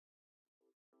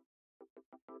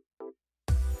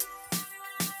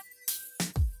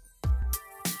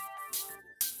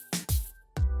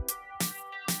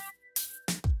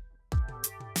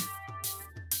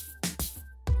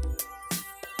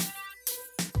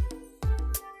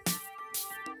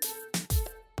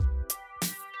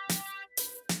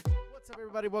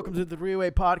everybody? Welcome to the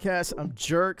Three-Way Podcast. I'm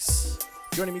Jerks.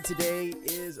 Joining me today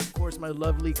is, of course, my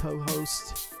lovely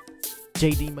co-host,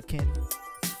 JDMcKinney.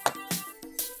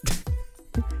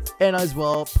 And as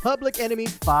well, Public Enemy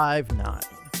 5'9".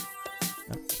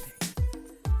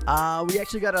 Okay. We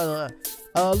actually got a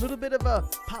little bit of a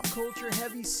pop culture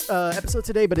heavy episode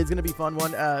today, but it's going to be a fun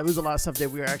one. It was a lot of stuff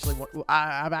that we were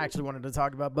I've actually wanted to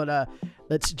talk about, but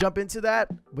let's jump into that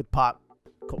with pop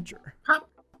culture.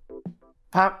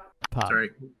 Pop. Sorry,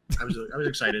 I was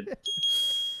excited.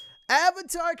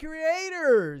 Avatar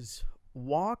creators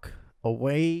walk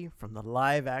away from the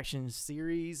live action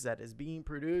series that is being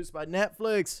produced by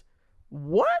Netflix.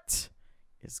 What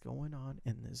is going on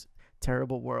in this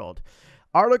terrible world?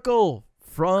 Article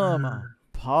from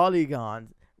Polygon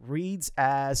reads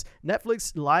as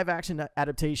Netflix live action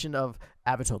adaptation of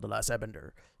Avatar: The Last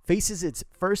Airbender faces its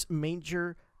first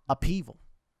major upheaval.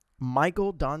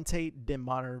 Michael Dante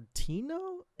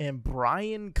DiMartino and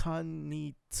Brian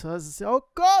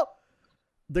Canitazoko,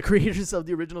 the creators of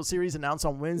the original series, announced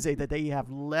on Wednesday that they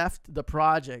have left the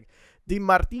project.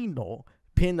 DiMartino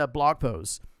pinned a blog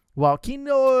post, while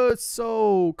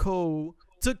Kinosoko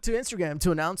took to Instagram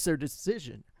to announce their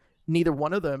decision. Neither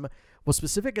one of them was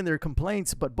specific in their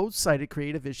complaints, but both cited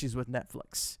creative issues with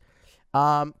Netflix.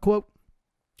 Quote,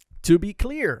 "To be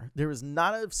clear, there is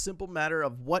not a simple matter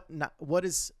of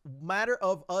matter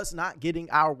of us not getting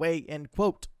our way," end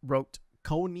quote, wrote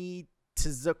Koni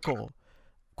Tizuko.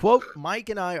 Quote, "Mike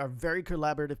and I are very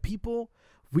collaborative people.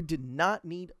 We did not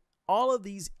need all of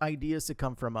these ideas to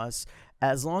come from us,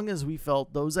 as long as we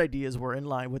felt those ideas were in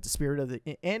line with the spirit of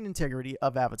and integrity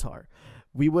of Avatar.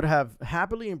 We would have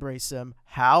happily embraced them.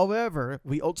 However,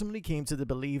 we ultimately came to the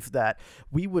belief that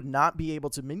we would not be able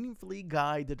to meaningfully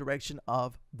guide the direction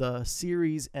of the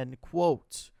series," end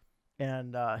quote.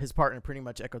 And his partner pretty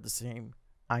much echoed the same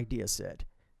idea, said.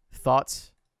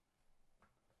 Thoughts?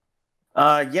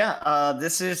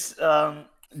 This is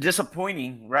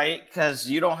disappointing, right? Because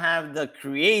you don't have the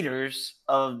creators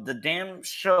of the damn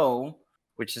show,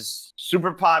 which is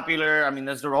super popular. I mean,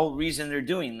 that's the whole reason they're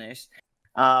doing this.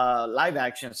 Live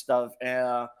action stuff.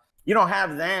 You don't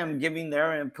have them giving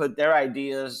their input, their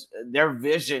ideas, their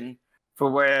vision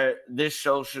for where this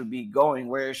show should be going,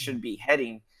 where it should be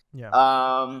heading.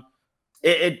 Yeah.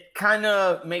 It kind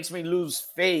of makes me lose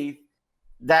faith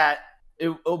that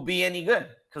it'll be any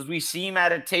good, because we've seen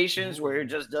adaptations where it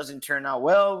just doesn't turn out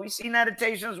well. We've seen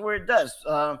adaptations where it does.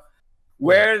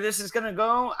 Where this is gonna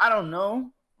go, I don't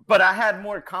know, but I had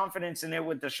more confidence in it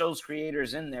with the show's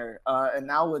creators in there, and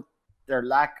now with their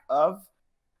lack of,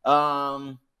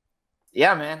 man,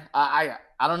 I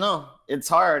don't know. It's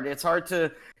hard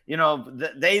to,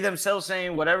 they themselves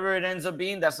saying whatever it ends up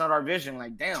being, that's not our vision.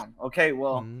 Like, damn, okay,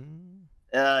 well,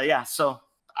 so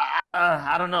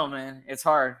I don't know, man. It's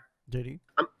hard. Did he?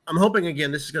 I'm hoping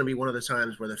again this is going to be one of the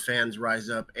times where the fans rise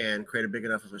up and create a big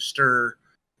enough of a stir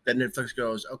that Netflix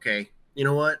goes, okay, you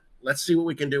know what? Let's see what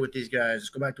we can do with these guys. Let's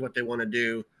go back to what they want to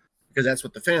do, because that's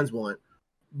what the fans want.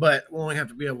 But we'll only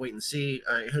have to wait and see.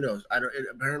 Who knows?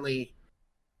 Apparently,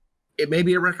 it may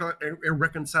be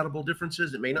irreconcilable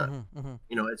differences. It may not.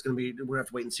 It's going to be. We'll have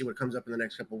to wait and see what comes up in the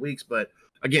next couple of weeks. But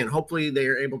again, hopefully they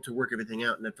are able to work everything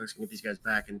out, and Netflix can get these guys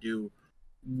back and do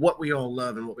what we all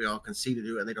love and what we all can see to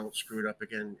do, and they don't screw it up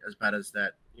again as bad as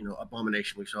that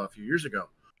abomination we saw a few years ago.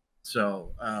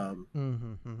 So, that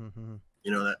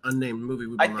unnamed movie.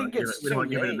 We don't give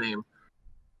it a name.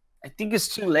 I think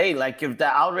it's too late. Like, if the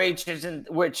outrage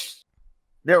isn't, which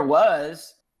there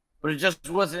was, but it just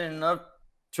wasn't enough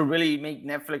to really make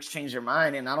Netflix change their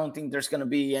mind. And I don't think there's going to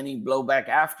be any blowback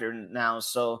after now.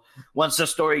 So once the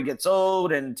story gets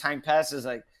old and time passes,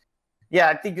 I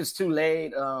think it's too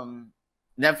late.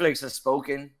 Netflix has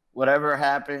spoken. Whatever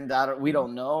happened, we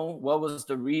don't know. What was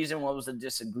the reason? What was the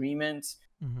disagreement?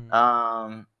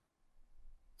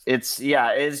 It's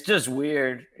just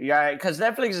weird. Yeah, because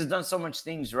Netflix has done so much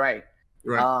things right.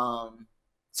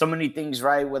 So many things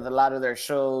right with a lot of their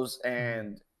shows,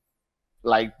 and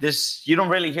like this, you don't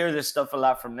really hear this stuff a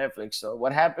lot from Netflix. So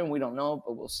what happened, we don't know,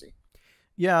 but we'll see.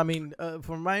 Yeah, I mean,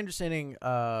 from my understanding,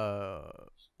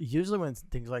 usually when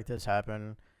things like this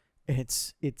happen,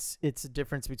 it's a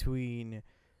difference between,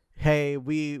 hey,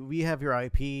 we have your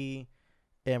IP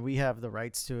and we have the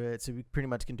rights to it, so we pretty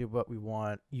much can do what we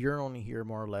want. You're only here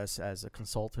more or less as a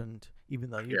consultant,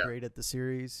 even though you created the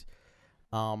series.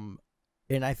 And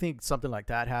I think something like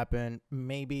that happened.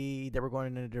 Maybe they were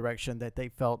going in a direction that they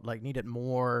felt like needed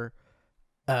more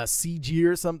CG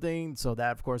or something. So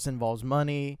that, of course, involves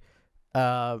money.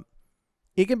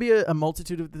 It can be a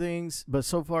multitude of things, but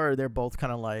so far they're both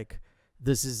kind of like,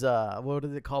 this is what do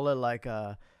they call it? Like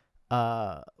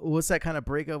what's that kind of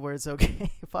breakup where it's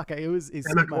okay? Fuck, it was it's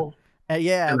Chemical.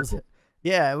 yeah, it was, Chemical.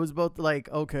 yeah, it was both like,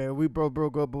 okay, we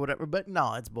broke up or whatever, but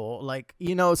no, it's bull. Like,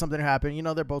 something happened.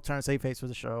 They're both trying to save face for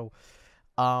the show.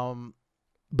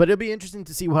 But it'll be interesting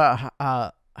to see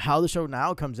how the show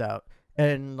now comes out,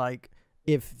 and like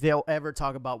if they'll ever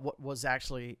talk about what was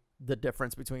actually the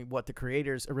difference between what the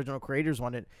original creators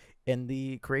wanted and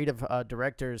the creative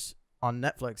directors on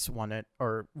Netflix wanted,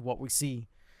 or what we see.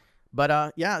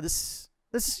 But yeah, this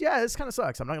kind of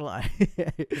sucks. I'm not gonna lie. Yeah.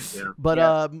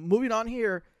 But moving on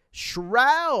here,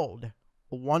 Shroud,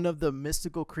 one of the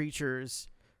mystical creatures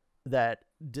that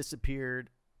disappeared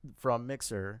from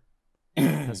Mixer,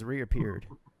 has reappeared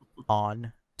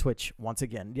on Twitch once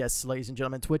again. Yes, ladies and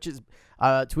gentlemen, Twitch's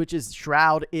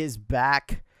Shroud is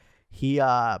back. He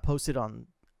posted on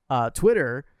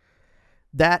Twitter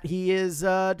that he is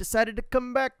decided to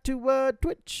come back to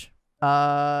Twitch.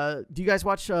 Do you guys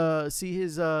see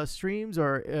his streams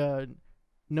or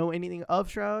know anything of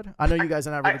Shroud? I know you guys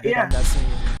are not really big on that scene.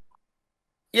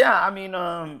 Yeah, I mean,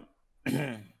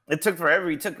 it took forever.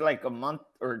 He took like a month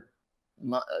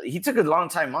he took a long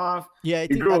time off. Yeah, I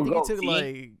think he took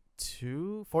like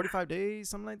 45 days,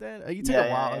 something like that. He took a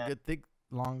while, a good thick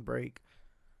long break.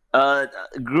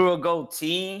 Grew a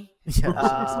goatee. Yeah,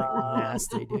 it's like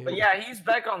nasty, dude. But yeah, he's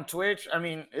back on Twitch. I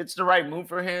mean, it's the right move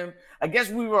for him. I guess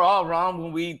we were all wrong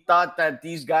when we thought that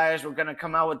these guys were gonna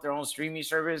come out with their own streaming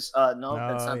service. No,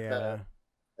 that's not that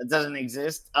doesn't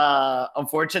exist.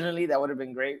 Unfortunately, that would have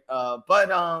been great.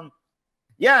 But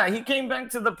yeah, he came back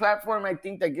to the platform. I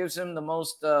think that gives him the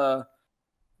most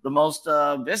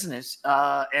business.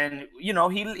 And he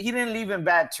didn't leave in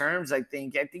bad terms. I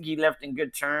think he left in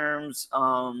good terms.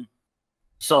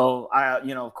 So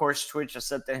of course, Twitch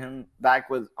accepted him back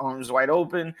with arms wide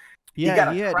open.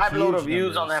 Yeah, he got a crap load of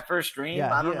views on that first stream.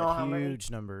 Yeah, I don't know how many.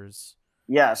 Huge numbers.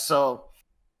 Yeah, so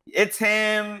it's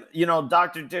him.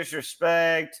 Dr.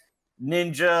 Disrespect,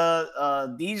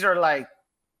 Ninja. These are like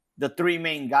the three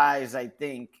main guys, I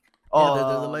think.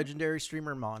 Yeah, the legendary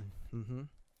streamer Mon. Mm-hmm.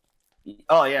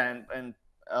 Oh yeah, and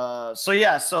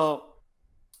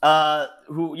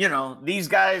these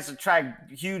guys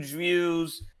attract huge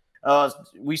views.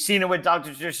 We've seen it with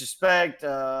Dr. Disrespect.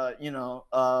 We're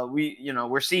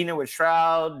seeing it with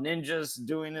Shroud. Ninja's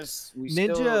doing this.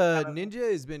 Ninja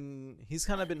he's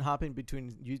kind of been hopping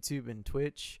between YouTube and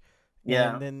Twitch.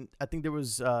 Yeah. And then I think there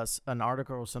was an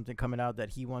article or something coming out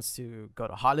that he wants to go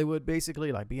to Hollywood,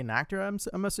 basically, like be an actor.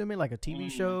 I'm assuming, like a TV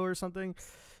show or something.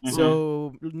 Mm-hmm.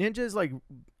 So Ninja is like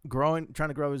trying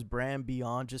to grow his brand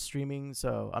beyond just streaming.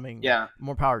 So I mean,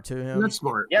 more power to him. That's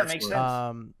smart. Yeah, makes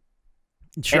sense.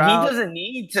 Shroud, and he doesn't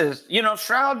need to,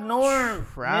 Shroud nor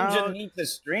Ninja need to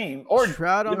stream. Or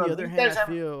Shroud, on the other hand, I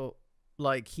feel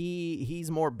like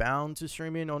he's more bound to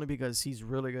streaming only because he's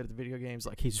really good at the video games.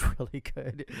 Like he's really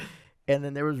good. And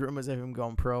then there was rumors of him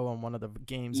going pro on one of the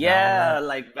games. Yeah,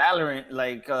 like Valorant.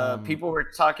 Like people were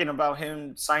talking about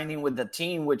him signing with the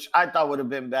team, which I thought would have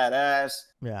been badass.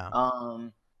 Yeah.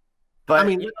 But I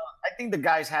mean, I think the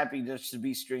guy's happy just to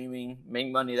be streaming,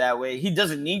 make money that way. He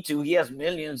doesn't need to. He has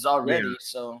millions already.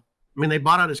 So I mean, they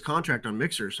bought out his contract on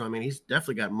Mixer, so I mean, he's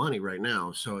definitely got money right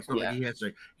now. So it's not like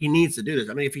he needs to do this.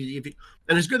 I mean, if he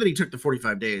and it's good that he took the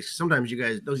 45 days. Sometimes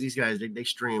these guys they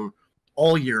stream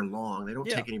all year long. They don't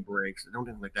take any breaks. They don't do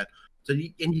anything like that. So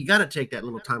you got to take that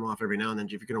little time off every now and then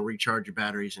if you're going to recharge your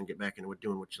batteries and get back into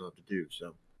doing what you love to do.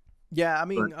 So. Yeah, I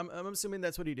mean, I'm assuming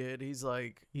that's what he did. He's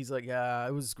like, yeah,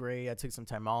 it was great. I took some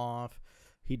time off.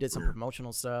 He did some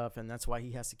promotional stuff, and that's why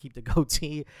he has to keep the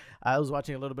goatee. I was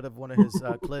watching a little bit of one of his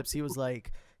clips. He's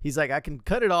like, I can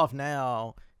cut it off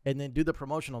now and then do the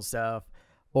promotional stuff,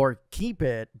 or keep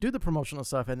it, do the promotional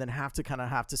stuff, and then have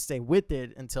to stay with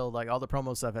it until like all the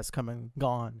promo stuff has come and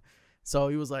gone. So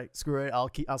he was like, screw it,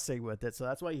 I'll stay with it. So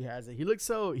that's why he has it. He looks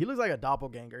like a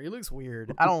doppelganger. He looks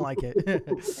weird. I don't like it.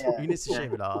 He needs to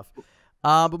shave it off.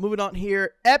 But moving on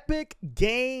here, Epic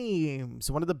Games,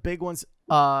 one of the big ones,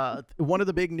 one of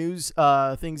the big news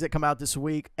things that come out this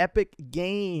week, Epic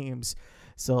Games.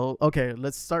 So, okay,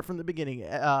 let's start from the beginning.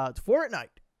 Fortnite,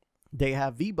 they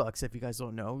have V-Bucks, if you guys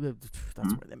don't know.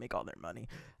 That's where they make all their money.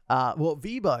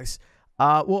 V-Bucks.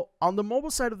 On the mobile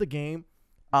side of the game,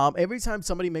 every time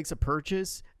somebody makes a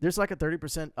purchase, there's like a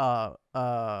 30%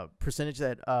 percentage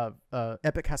that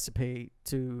Epic has to pay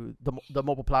to the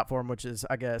mobile platform, which is,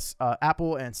 I guess,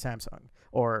 Apple and Samsung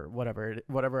or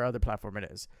whatever other platform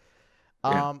it is.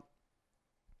 Out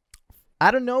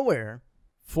of nowhere,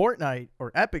 Fortnite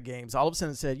or Epic Games all of a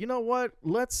sudden said, you know what?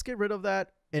 Let's get rid of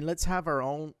that and let's have our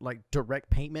own like direct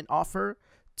payment offer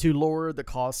to lower the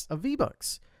cost of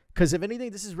V-Bucks. Because if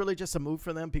anything, this is really just a move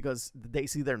for them because they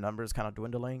see their numbers kind of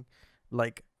dwindling.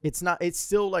 Like it's not. It's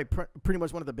still like pretty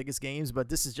much one of the biggest games, but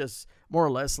this is just more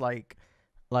or less like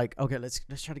okay, let's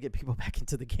try to get people back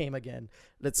into the game again.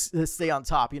 Let's stay on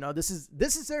top. You know, this is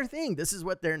their thing. This is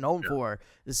what they're known for.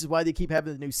 This is why they keep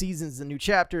having the new seasons and new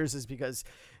chapters, is because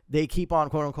they keep on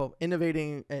quote unquote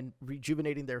innovating and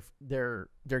rejuvenating their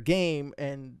game.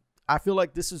 And I feel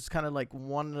like this is kind of like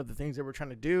one of the things they were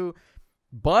trying to do,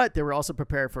 but they were also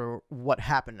prepared for what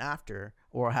happened after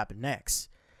or what happened next,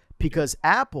 because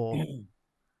Apple.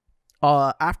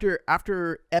 After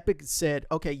Epic said,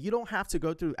 okay, you don't have to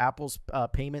go through Apple's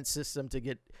payment system to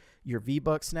get your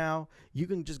V-Bucks now. You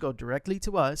can just go directly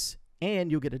to us and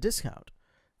you'll get a discount.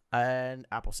 And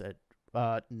Apple said,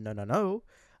 no.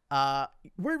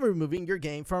 We're removing your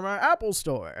game from our Apple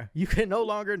store. You can no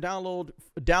longer download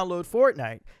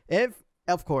Fortnite. If,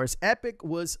 of course, Epic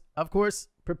was, of course,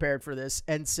 prepared for this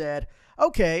and said,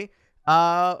 okay,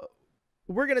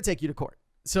 we're going to take you to court.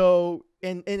 So,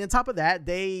 and on top of that,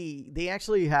 they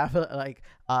actually have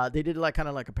they did like kind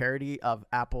of like a parody of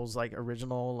Apple's like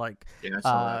original like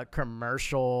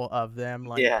commercial of them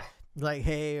like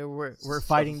hey, we're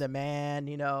fighting the man,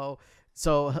 you know.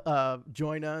 So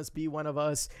join us, be one of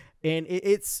us. And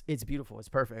it's beautiful. It's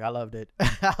perfect. I loved it.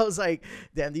 I was like,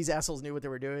 damn, these assholes knew what they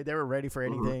were doing. They were ready for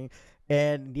anything.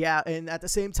 And yeah, and at the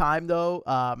same time though,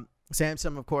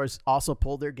 Samsung of course also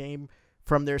pulled their game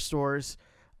from their stores.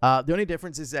 The only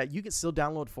difference is that you can still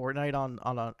download Fortnite on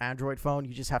an Android phone.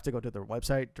 You just have to go to their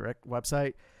direct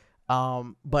website.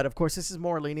 But of course, this is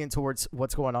more lenient towards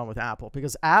what's going on with Apple,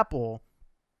 because Apple,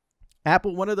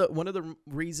 one of the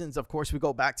reasons, of course, we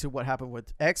go back to what happened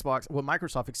with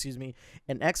Microsoft,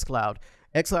 and xCloud.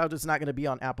 xCloud is not going to be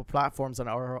on Apple platforms on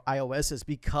our iOS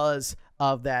because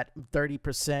of that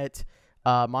 30%.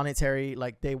 Monetary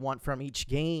like they want from each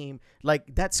game.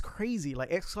 Like that's crazy. Like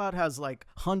xCloud has like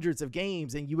hundreds of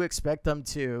games and you expect them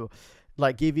to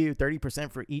like give you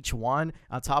 30% for each one.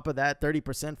 On top of that,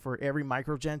 30% for every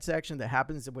microtransaction that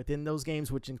happens within those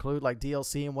games, which include like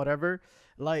DLC and whatever.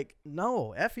 Like,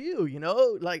 no, F you, you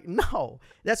know, like, no,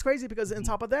 that's crazy, because on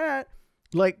top of that,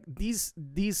 like these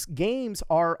games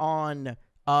are on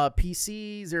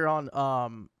PCs, they're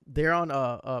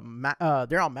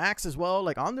on Macs as well,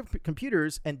 like on the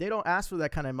computers, and they don't ask for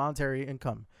that kind of monetary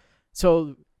income.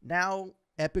 So now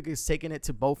Epic is taking it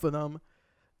to both of them.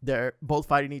 They're both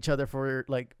fighting each other for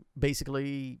like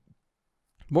basically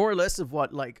more or less of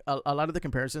what like a lot of the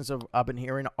comparisons I've been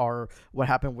hearing are what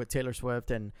happened with Taylor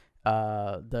Swift and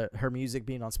her music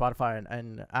being on Spotify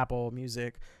and Apple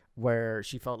Music, where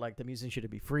she felt like the music should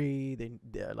be free. They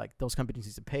like those companies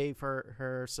need to pay for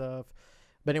her stuff.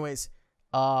 But anyways,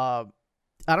 I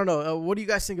don't know. What do you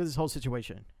guys think of this whole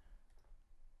situation?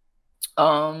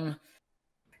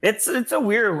 It's a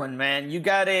weird one, man. You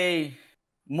got a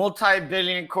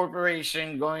multi-billion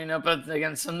corporation going up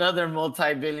against another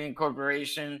multi-billion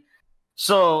corporation.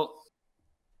 So,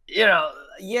 you know,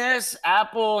 yes,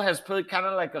 Apple has put kind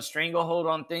of like a stranglehold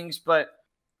on things, but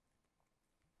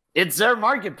it's their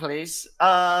marketplace.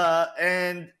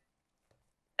 And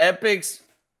Epic's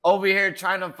over here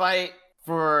trying to fight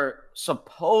for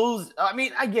I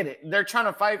mean, I get it. They're trying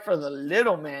to fight for the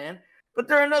little man, but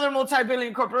they're another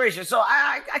multi-billion corporation. So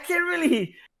I can't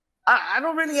really, I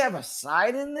don't really have a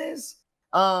side in this.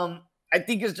 I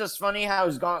think it's just funny how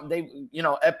it's gone.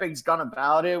 Epic's gone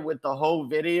about it with the whole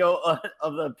video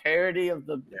of the parody of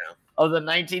the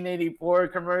 1984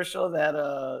 commercial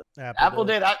that Apple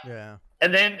did.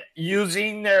 And then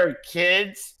using their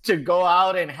kids to go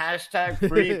out and hashtag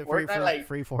free Fortnite,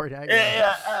 free Fortnite.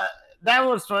 Yeah. That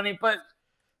was funny, but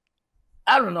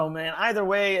I don't know, man. Either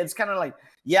way, it's kind of like,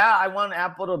 yeah, I want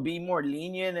Apple to be more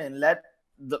lenient and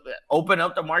open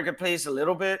up the marketplace a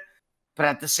little bit, but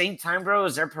at the same time, bro,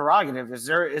 it's their prerogative. It's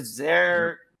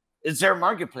their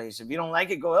marketplace. If you don't like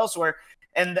it, go elsewhere.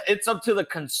 And it's up to the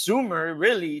consumer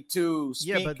really to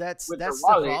speak. Yeah, but that's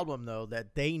the problem, though,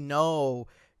 that they know.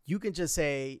 You can just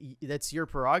say that's your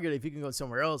prerogative. You can go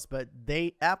somewhere else, but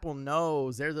Apple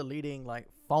knows they're the leading like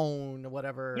phone,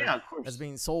 whatever, that's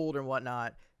being sold and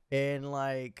whatnot. And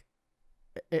like,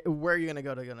 where are you gonna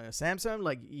go to Samsung?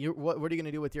 Like, what are you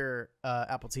gonna do with your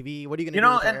Apple TV? What are you gonna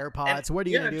do with your AirPods? What are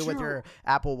you gonna do with your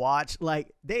Apple Watch?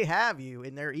 Like, they have you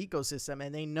in their ecosystem,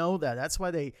 and they know that. That's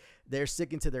why they're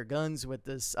sticking to their guns with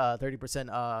this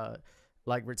 30%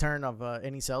 like return of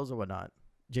any sales or whatnot.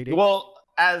 JD. Well.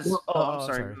 I'm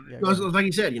sorry. Yeah, like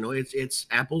you said, it's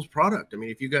Apple's product. I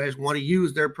mean, if you guys want to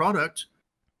use their product,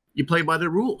 you play by their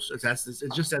rules. It's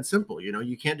just that simple.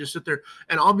 You can't just sit there.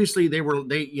 And obviously, they as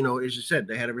you said,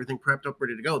 they had everything prepped up,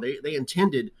 ready to go. They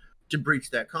intended to breach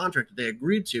that contract that they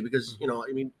agreed to, because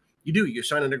you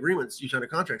sign an agreement, you sign a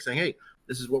contract saying, hey,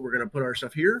 this is what we're going to put our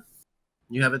stuff here.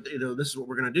 You have it. This is what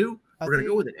we're gonna do. We're gonna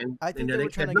go with it. And I think and they were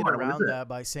trying to get "No, I don't wanna around do that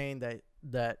by saying that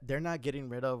they're not getting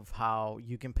rid of how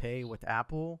you can pay with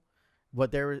Apple.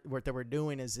 What they were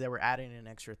doing is they were adding an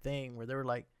extra thing where they were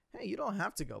like, hey, you don't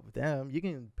have to go with them. You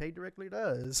can pay directly to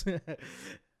us.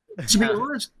 To be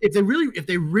honest, if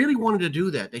they really wanted to do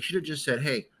that, they should have just said,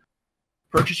 "Hey,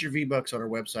 purchase your V-Bucks on our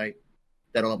website.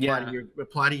 That'll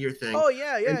apply to your thing." Oh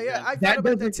yeah. I thought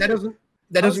about that too.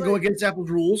 That doesn't go against Apple's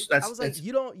rules. I was like,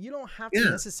 you don't have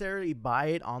to necessarily buy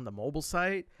it on the mobile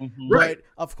site, right?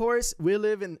 But of course, we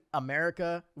live in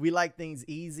America. We like things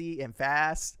easy and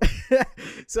fast.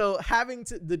 So having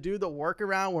to do the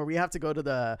workaround where we have to go to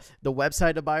the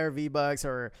website to buy our V-Bucks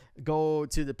or go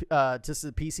to the just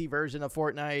the PC version of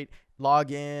Fortnite,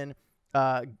 log in,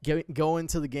 go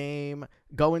into the game,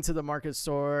 go into the market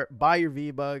store, buy your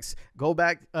V-Bucks, go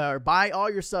back or buy all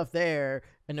your stuff there.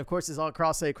 And of course, it's all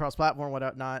cross-site, cross-platform,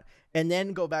 whatnot. And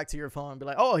then go back to your phone and be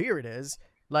like, "Oh, here it is."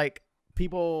 Like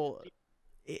people,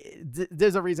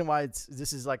 there's a reason why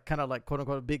this is like kind of like quote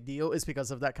unquote a big deal. Is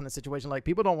because of that kind of situation. Like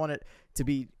people don't want it to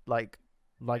be like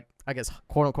I guess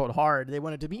quote unquote hard. They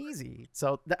want it to be easy.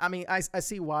 So I mean, I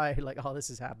see why like all this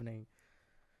is happening.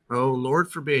 Oh,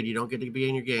 Lord forbid you don't get to be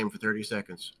in your game for 30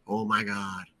 seconds. Oh my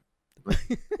God.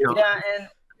 Yeah,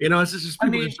 and it's just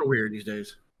people are so weird these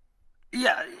days.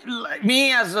 Yeah, like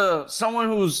me as someone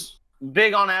who's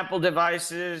big on Apple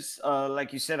devices,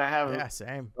 like you said, I have a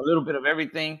little bit of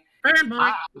everything.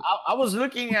 I was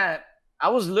looking at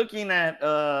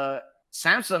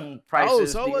Samsung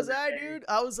prices. Oh, so was I, dude.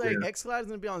 I was like, xCloud is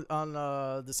gonna be on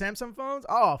the Samsung phones.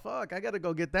 Oh fuck, I gotta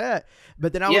go get that.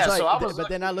 But then I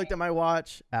I looked at my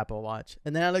watch, Apple Watch,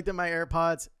 and then I looked at my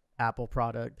AirPods, Apple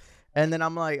product. And then I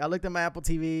looked at my Apple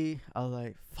TV. I was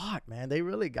like, fuck, man, they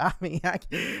really got me. I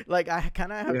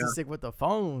kind of have to stick with the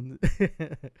phone.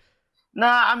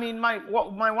 Nah, I mean, my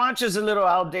watch is a little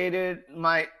outdated.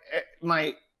 My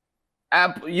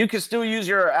Apple, you can still use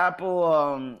your Apple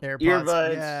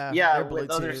earbuds, with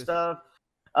other stuff.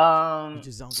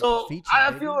 So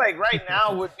I feel like right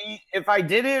now would be, if I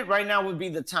did it, right now would be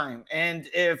the time. And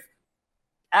if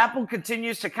Apple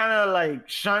continues to kind of like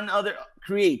shun other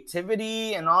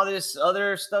creativity and all this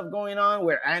other stuff going on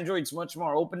where Android's much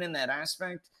more open in that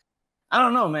aspect, I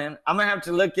don't know, man. I'm gonna have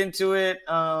to look into it.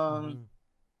 Samsung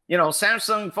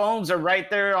phones are right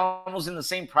there almost in the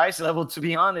same price level, to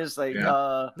be honest. Like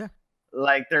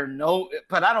like they're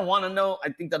but I don't want to know. I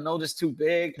think the Note is too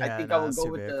big. I think I would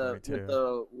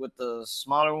go with the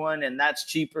smaller one, and that's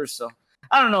cheaper. So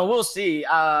I don't know. We'll see.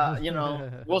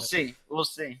 We'll see.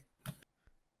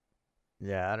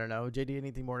 Yeah, I don't know. JD,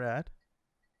 anything more to add?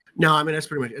 No, I mean that's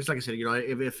pretty much. It's like I said.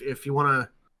 If you wanna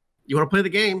play the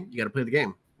game, you got to play the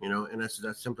game. And that's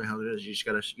simply how it is. You just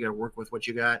gotta work with what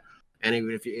you got. And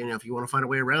even if you want to find a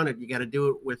way around it, you got to do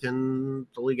it within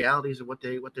the legalities of what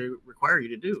they require you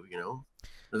to do. It's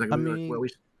like,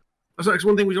 that's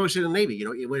one thing we always say in the Navy.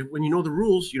 When you know the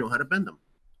rules, you know how to bend them.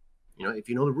 If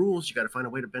you know the rules, you got to find a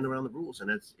way to bend around the rules.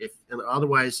 And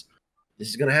otherwise, this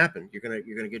is going to happen. You're gonna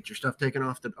get your stuff taken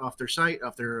off their site,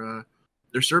 off their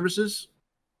services.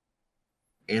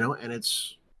 And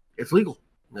it's legal.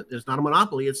 It's not a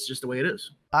monopoly. It's just the way it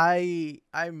is.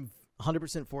 I'm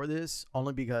 100% for this,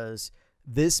 only because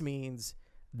this means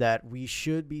that we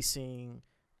should be seeing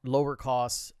lower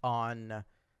costs on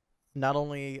not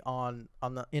only on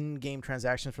the in-game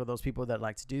transactions for those people that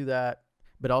like to do that,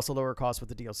 but also lower costs with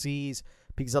the DLCs,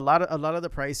 because a lot of the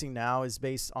pricing now is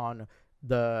based on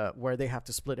where they have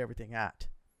to split everything at.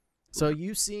 So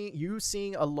you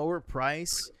seeing a lower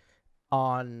price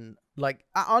on, like,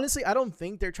 honestly, I don't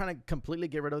think they're trying to completely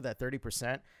get rid of that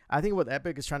 30%. I think what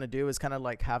Epic is trying to do is kind of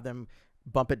like have them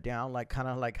bump it down, like kind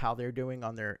of like how they're doing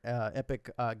on their Epic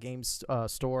Games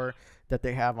store that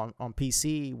they have on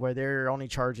PC, where they're only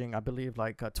charging, I believe,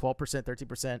 like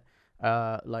 12%,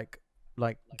 13%, like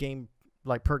game,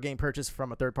 like per game purchase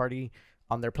from a third party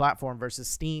on their platform, versus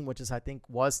Steam, which is, I think,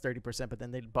 was 30%, but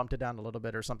then they bumped it down a little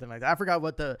bit or something like that. I forgot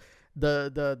what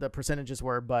the percentages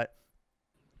were, but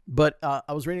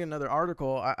I was reading another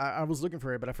article. I was looking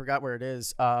for it, but I forgot where it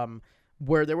is.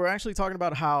 Where they were actually talking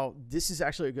about how this is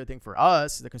actually a good thing for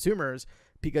us, the consumers,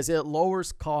 because it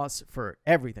lowers costs for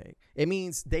everything. It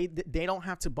means they don't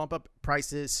have to bump up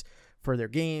prices for their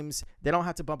games. They don't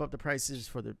have to bump up the prices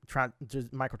for the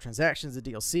microtransactions, the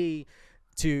DLC,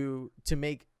 to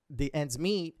make the ends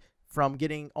meet from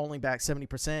getting only back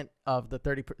 70% of the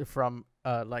 30% from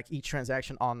like each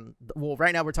transaction on. Well,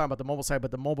 right now we're talking about the mobile side, but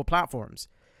the mobile platforms.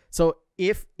 So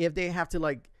if they have to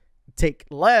like take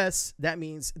less, that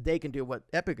means they can do what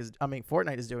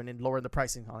Fortnite is doing and lower the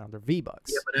pricing on their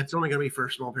V-Bucks. Yeah, but that's only going to be for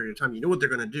a small period of time. You know what they're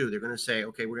going to do? They're going to say,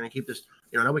 okay, we're going to keep this.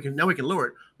 Now we can lower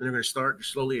it. Then they're going to start to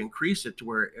slowly increase it to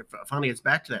where if finally it's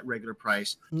back to that regular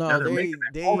price. No, they've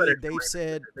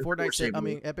said Fortnite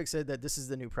said. Epic said that this is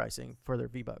the new pricing for their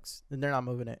V-Bucks, and they're not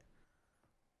moving it.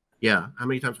 Yeah, how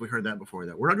many times have we heard that before?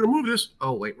 That we're not going to move this.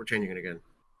 Oh wait, we're changing it again.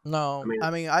 No,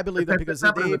 I believe that because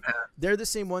they're the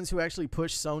same ones who actually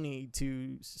push Sony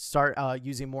to start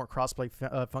using more crossplay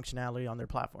functionality on their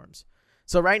platforms.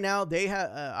 So right now they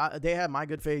have my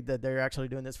good faith that they're actually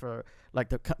doing this for like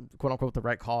the quote unquote the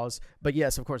right cause. But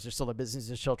yes, of course, they're still a business.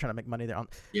 They're still trying to make money there.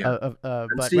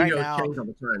 But right now, change all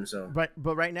the time, so.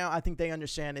 But right now, I think they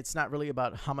understand it's not really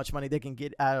about how much money they can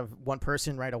get out of one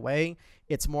person right away.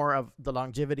 It's more of the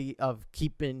longevity of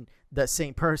keeping the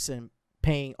same person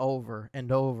paying over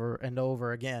and over and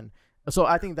over again. So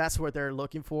I think that's what they're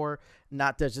looking for,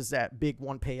 not just that big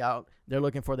one payout. They're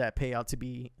looking for that payout to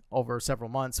be over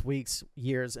several months, weeks,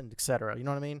 years, and etc. You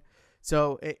know what I mean?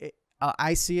 So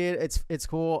I see it. It's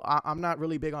cool. I'm not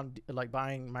really big on like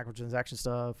buying microtransaction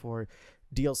stuff or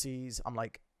DLCs. I'm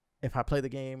like, if I play the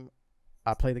game,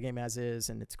 I play the game as is,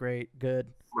 and it's great, good,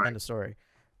 end of story.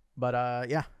 But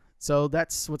yeah, so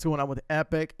that's what's going on with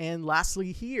Epic. And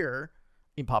lastly, here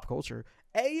in pop culture,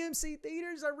 AMC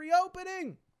theaters are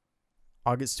reopening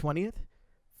August 20th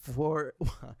for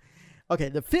okay,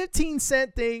 the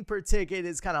 15-cent thing per ticket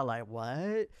is kind of like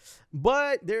what,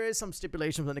 but there is some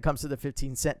stipulations when it comes to the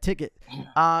 15-cent ticket.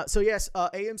 So yes,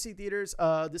 AMC theaters,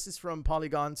 this is from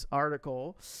Polygon's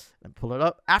article. Let me pull it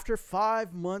up. After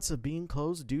 5 months of being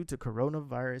closed due to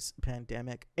coronavirus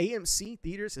pandemic, AMC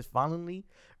theaters is finally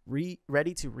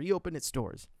ready to reopen its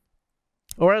doors,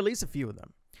 or at least a few of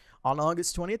them. On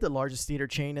August 20th, the largest theater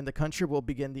chain in the country will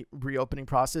begin the reopening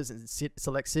process in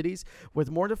select cities,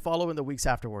 with more to follow in the weeks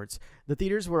afterwards. The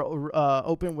theaters were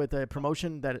open with a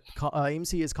promotion that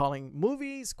AMC is calling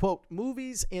movies, quote,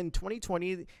 movies in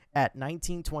 2020 at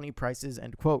 1920 prices,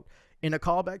 end quote. In a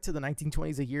callback to the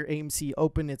 1920s, a year AMC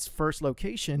opened its first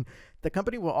location, the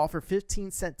company will offer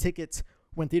 15-cent tickets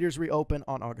when theaters reopen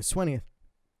on August 20th.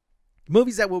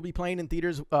 Movies that will be playing in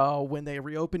theaters when they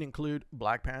reopen include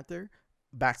Black Panther,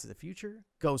 Back to the Future,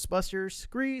 Ghostbusters,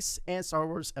 Grease, and Star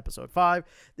Wars Episode 5,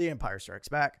 The Empire Strikes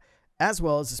Back, as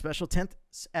well as a special 10th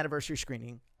anniversary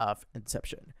screening of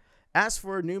Inception. As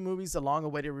for new movies, the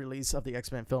long-awaited release of the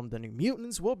X-Men film The New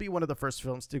Mutants will be one of the first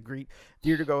films to greet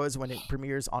theatergoers when it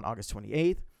premieres on August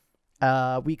 28th.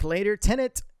 A week later,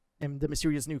 Tenet, and the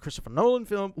mysterious new Christopher Nolan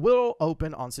film, will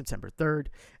open on September 3rd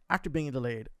after being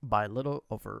delayed by a little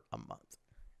over a month.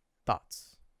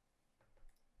 Thoughts?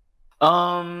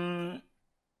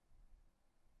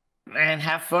 Man,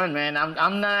 have fun, man.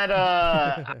 I'm not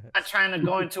I'm not trying to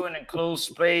go into an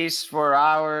enclosed space for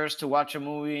hours to watch a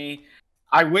movie.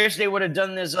 I wish they would have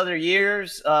done this other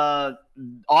years. All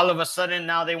of a sudden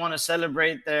now they want to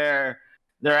celebrate their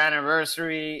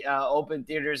anniversary, open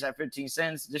theaters at 15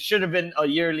 cents. This should have been a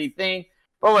yearly thing,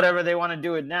 but whatever, they want to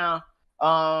do it now.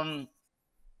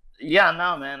 Yeah,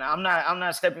 no, man. I'm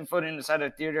not stepping foot inside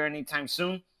a theater anytime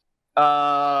soon.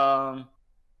 But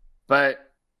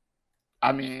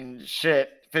I mean,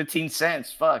 shit, 15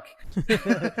 cents, fuck.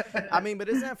 I mean, but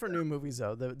it's not for new movies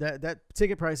though. That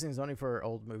ticket pricing is only for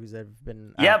old movies that have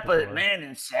been. Yeah, but man,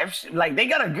 Inception, like they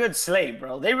got a good slate,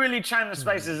 bro. They really trying to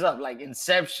spice this up, like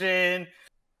Inception,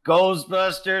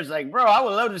 Ghostbusters. Like, bro, I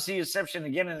would love to see Inception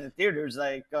again in the theaters.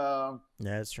 Like, yeah,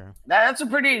 that's true. That's a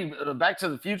pretty Back to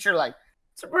the Future. Like,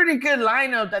 it's a pretty good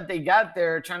lineup that they got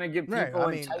there, trying to get people. Right. I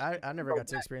mean, I never got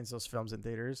to experience those films in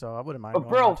theaters, so I wouldn't mind. But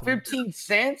bro, 15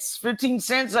 cents,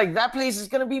 like that place is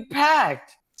gonna be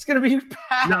packed. It's gonna be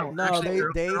packed. No, actually,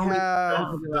 they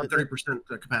have 30%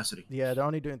 capacity. Yeah, they're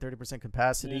only doing 30%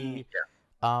 capacity.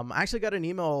 I actually got an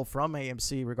email from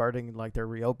AMC regarding like their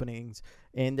reopenings,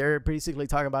 and they're basically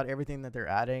talking about everything that they're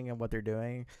adding and what they're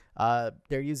doing.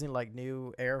 They're using like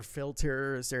new air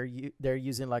filters. They're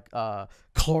using like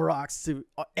Clorox to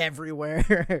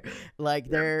everywhere. Like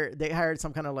they hired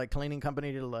some kind of like cleaning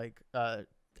company to like I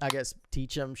guess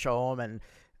teach them, show them,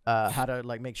 and how to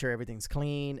like make sure everything's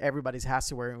clean. Everybody has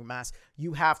to wear a mask.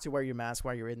 You have to wear your mask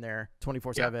while you're in there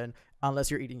 24/7, unless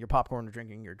you're eating your popcorn or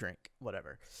drinking your drink,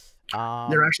 whatever.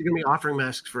 They're actually going to be offering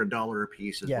masks for $1 a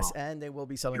piece as well. Yes, and they will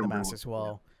be selling the masks as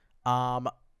well.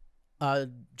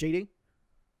 JD?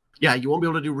 Yeah, you won't be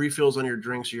able to do refills on your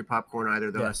drinks or your popcorn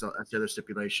either, though. Yeah. That's the other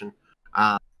stipulation.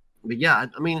 But yeah,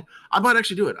 I mean, I might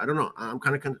actually do it. I don't know. I'm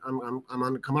kind of I'm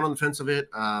on the fence of it.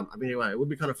 I mean, anyway, it would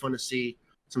be kind of fun to see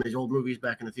some of these old movies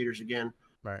back in the theaters again.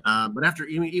 Right. But after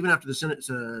even after the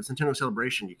Centennial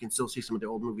celebration, you can still see some of the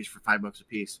old movies for $5 a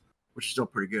piece. which is still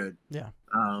pretty good. Yeah.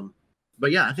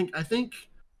 But yeah, I think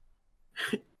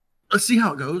let's see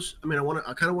how it goes. I mean,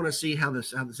 I kind of want to see how the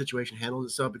situation handles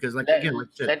itself, because like I said,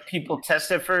 let people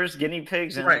test it first, guinea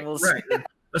pigs, and right, then we'll see.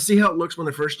 Let's see how it looks when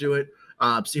they first do it.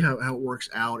 See how it works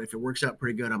out. If it works out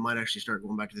pretty good, I might actually start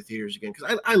going back to the theaters again,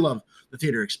 because I love the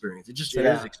theater experience. It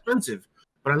is expensive,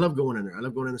 but I love going in there. I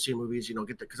love going in to see movies.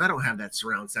 Because I don't have that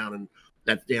surround sound and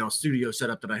that studio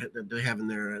setup that they have in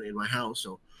there in my house.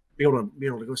 So be able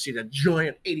to go see that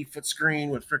giant 80-foot screen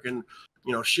with freaking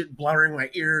shit blaring my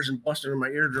ears and busting in my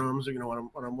eardrums.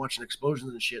 When I'm watching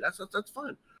explosions and shit. That's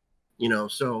fun.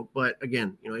 So, but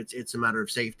again, it's a matter of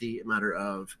safety, a matter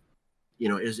of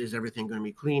is everything going to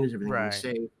be clean? Is everything going to be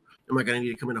safe? Am I going to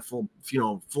need to come in a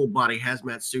full body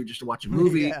hazmat suit just to watch a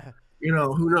movie?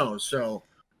 Who knows? So,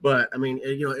 but I mean,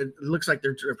 it looks like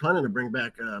they're planning to bring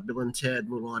back Bill and Ted,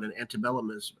 Mulan, and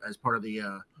Antebellum as part of the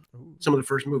some of the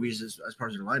first movies as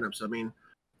part of their lineup. So, I mean,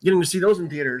 getting to see those in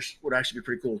theaters would actually be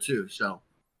pretty cool too. So,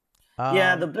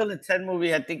 yeah, the Bill and Ted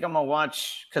movie, I think I'm gonna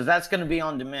watch, because that's gonna be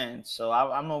on demand. So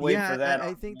I'm gonna wait for that.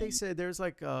 I think they said there's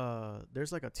like a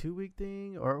 2-week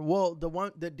thing, or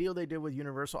the deal they did with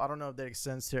Universal. I don't know if that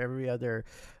extends to every other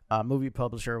movie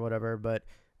publisher or whatever, but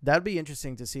that'd be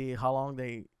interesting to see how long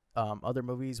they other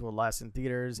movies will last in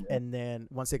theaters, and then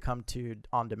once they come to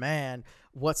on demand,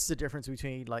 what's the difference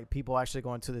between like people actually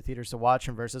going to the theaters to watch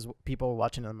them versus people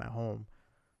watching them at home?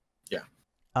 Yeah.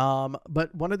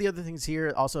 But one of the other things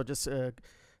here, also just clear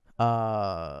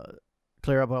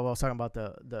up what I was talking about,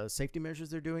 the safety measures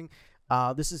they're doing.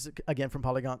 This is again from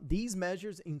Polygon. These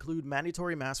measures include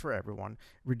mandatory masks for everyone,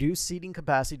 reduced seating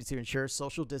capacity to ensure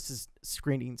social distance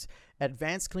screenings,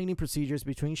 advanced cleaning procedures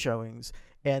between showings,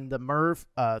 and the MERV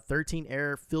 13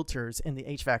 air filters in the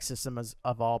HVAC system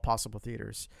of all possible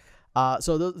theaters.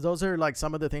 So those are like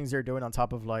some of the things they're doing on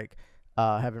top of like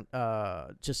having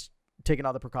just taking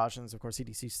all the precautions, of course,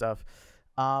 CDC stuff.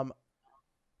 I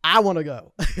want to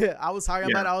go. I was talking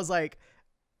about it. I was like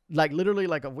literally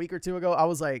like a week or two ago, I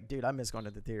was like, dude, I miss going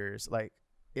to the theaters.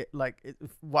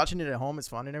 Watching it at home is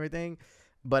fun and everything,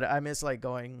 but I miss like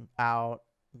going out,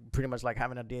 pretty much like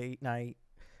having a date night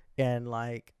and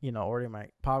like, ordering my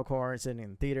popcorn, sitting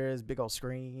in theaters, big old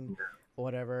screen,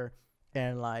 whatever.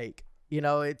 And like,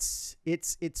 it's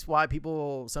why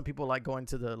some people like going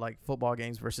to the like football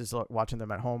games versus like watching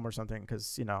them at home or something,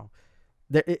 because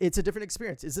it's a different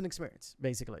experience. It's an experience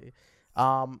basically.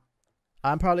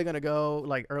 I'm probably gonna go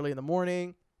like early in the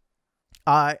morning.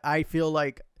 I feel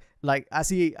like I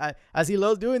see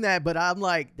Lowe's doing that, but I'm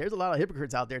like, there's a lot of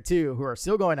hypocrites out there too who are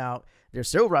still going out. There's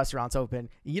still restaurants open.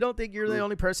 You don't think you're the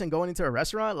only person going into a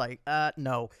restaurant? Like,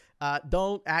 no.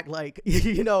 Don't act like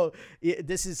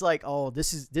this is like, oh,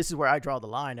 this is where I draw the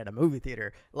line at a movie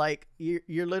theater. Like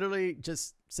you're literally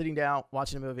just sitting down,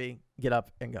 watching a movie, get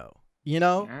up and go.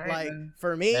 Like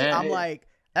for me, I'm like,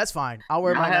 that's fine. I'll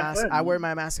wear my mask. I wear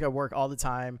my mask at work all the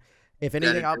time. If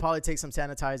anything, I'll probably take some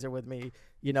sanitizer with me.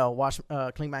 Wash,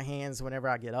 clean my hands whenever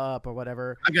I get up or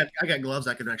whatever. I got gloves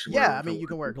I can actually wear. Yeah, I mean, you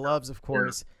can wear gloves, of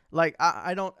course. Yeah. Like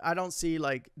I don't see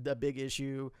like the big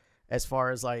issue as far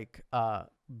as like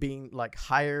being like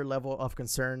higher level of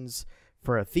concerns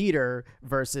for a theater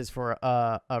versus for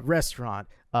a restaurant,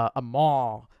 a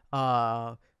mall,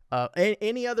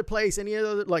 any other place, any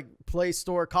other like place,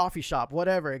 store, coffee shop,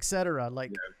 whatever, etc.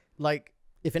 Like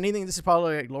if anything, this is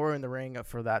probably like lowering the ring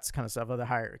for that kind of stuff of the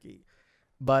hierarchy.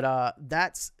 But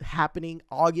that's happening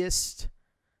August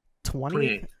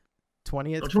 20th for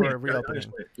a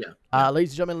reopening. Yeah. Ladies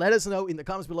and gentlemen, let us know in the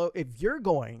comments below if you're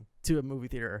going to a movie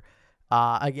theater.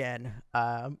 Again,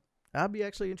 that'd be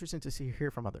actually interesting to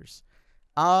hear from others.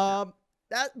 That'd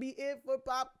be it for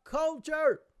pop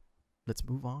culture. Let's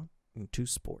move on into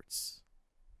sports.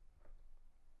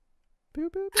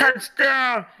 Boop, boop, boop.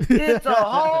 Touchdown! It's a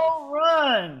home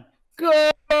run.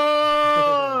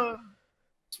 Go!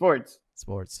 Sports.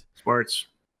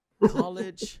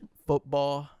 College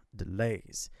football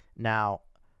delays. Now,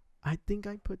 I think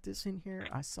I put this in here.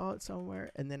 I saw it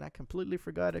somewhere, and then I completely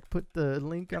forgot to put the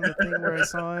link on the thing where I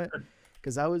saw it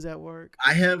because I was at work.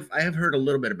 I have heard a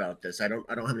little bit about this. I don't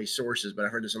have any sources, but I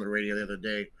heard this on the radio the other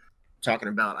day talking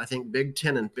about, I think Big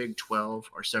 10 and Big 12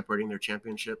 are separating their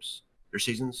championships, their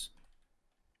seasons.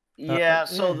 Yeah,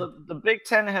 so the Big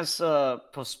 10 has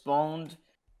postponed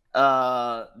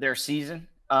their season.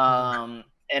 And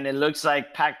it looks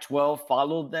like Pac-12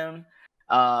 followed them.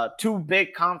 Two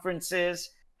big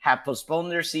conferences have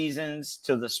postponed their seasons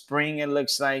to the spring, it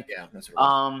looks like. Yeah, that's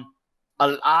right.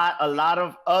 A lot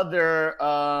of other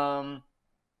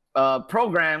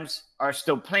programs are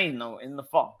still playing, though, in the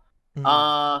fall.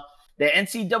 Mm-hmm. The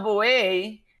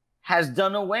NCAA has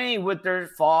done away with their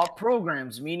fall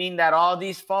programs, meaning that all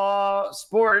these fall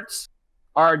sports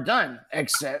are done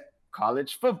except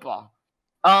college football.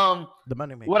 The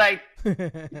money maker.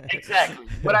 Exactly.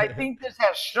 What I think this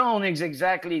has shown is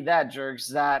exactly that, Jerks,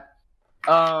 that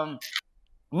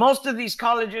most of these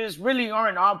colleges really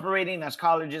aren't operating as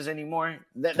colleges anymore.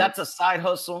 That's a side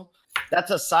hustle.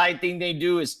 That's a side thing they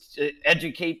do, is to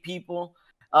educate people.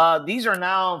 These are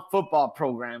now football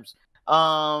programs.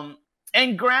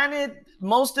 And granted,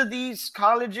 most of these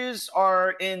colleges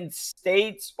are in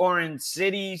states or in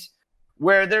cities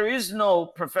where there is no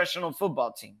professional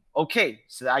football team. Okay,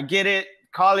 so I get it.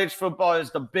 College football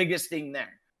is the biggest thing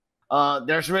there.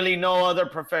 There's really no other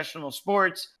professional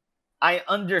sports. I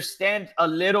understand a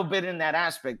little bit in that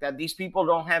aspect, that these people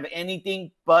don't have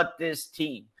anything but this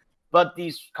team, but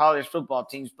these college football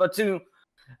teams. But to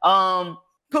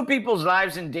put people's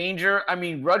lives in danger, I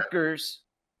mean, Rutgers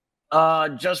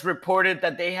just reported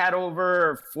that they had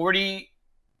over 40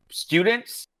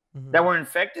 students that were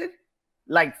infected.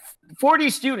 Like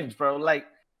 40 students, bro. Like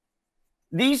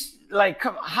these, like,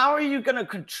 how are you going to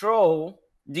control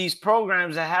these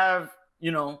programs that have,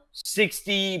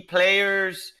 60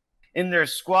 players in their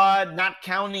squad, not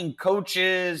counting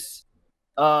coaches,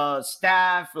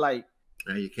 staff? Like,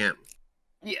 no, you can't.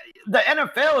 Yeah, the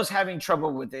NFL is having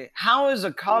trouble with it. How is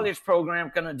a college program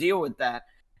going to deal with that?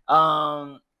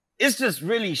 It's just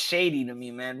really shady to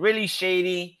me, man. Really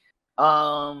shady.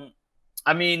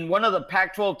 I mean, one of the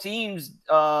Pac-12 teams,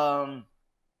 one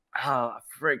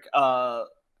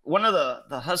of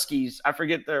the Huskies, I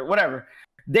forget their whatever.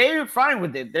 They're fine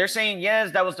with it. They're saying,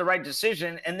 yes, that was the right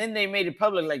decision. And then they made it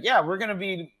public, like, yeah, we're going to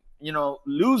be,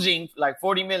 losing like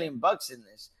 $40 million in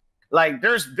this. Like,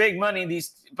 there's big money in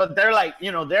these, but they're like,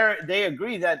 they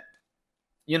agree that,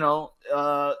 it's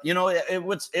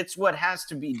what has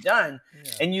to be done.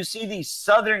 Yeah. And you see these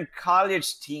Southern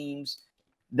college teams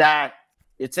that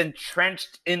it's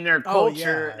entrenched in their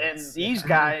culture, and these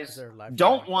guys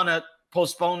don't want to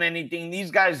postpone anything.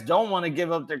 These guys don't want to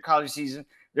give up their college season.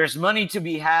 There's money to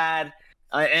be had,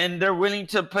 and they're willing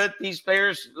to put these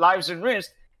players' lives in risk.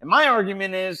 And my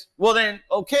argument is, well, then,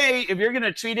 okay, if you're going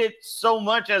to treat it so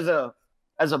much as a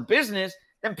business,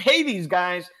 then pay these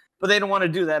guys, but they don't want to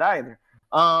do that either.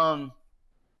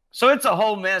 So it's a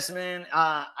whole mess, man.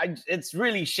 It's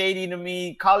really shady to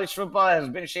me. College football has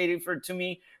been shady to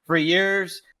me for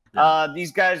years.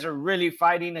 These guys are really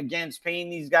fighting against paying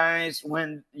these guys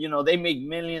when, they make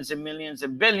millions and millions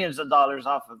and billions of dollars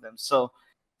off of them. So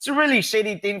it's a really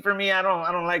shady thing for me. I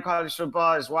don't like college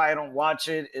football. It's why I don't watch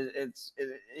it.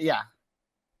 Yeah.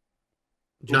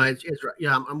 No, it's right.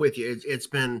 Yeah, I'm with you. It's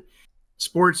been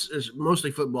sports is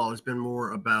mostly football. It's been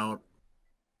more about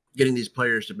getting these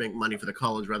players to make money for the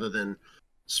college rather than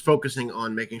focusing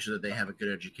on making sure that they have a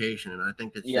good education. And I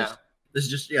think that this is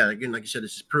just again, like you said,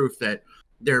 this is proof that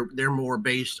they're more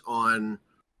based on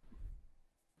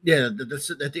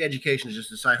that the education is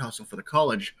just a side hustle for the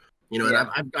college. And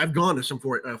I've gone to some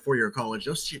four-year college.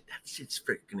 Those shit's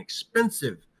freaking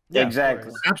expensive. Yeah, exactly.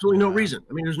 There's absolutely no reason.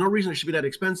 I mean, there's no reason it should be that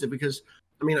expensive because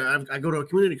I mean, I go to a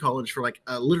community college for like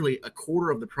literally a quarter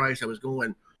of the price I was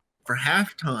going for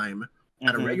halftime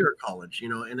at a regular college,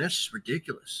 and that's just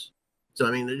ridiculous. So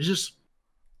I mean, it's just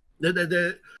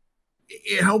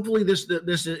hopefully this like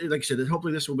I said,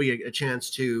 hopefully this will be a chance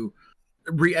to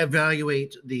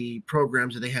reevaluate the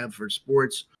programs that they have for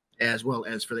sports as well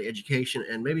as for the education,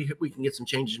 and maybe we can get some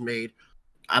changes made.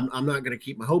 I'm not going to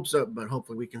keep my hopes up, but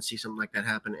hopefully we can see something like that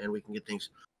happen, and we can get things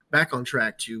back on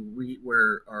track to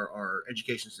where our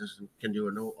education system can do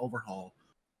an overhaul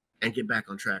and get back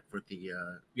on track with the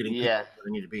getting people where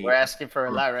they need to be. We're asking for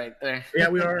a lot right there. Yeah,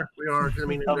 we are. I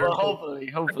mean,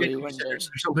 hopefully, they're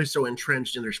someplace so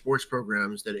entrenched in their sports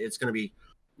programs that it's going to be,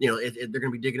 they're going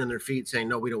to be digging in their feet saying,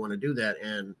 no, we don't want to do that.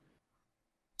 And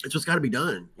it's what's got to be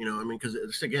done. I mean,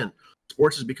 because again,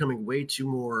 sports is becoming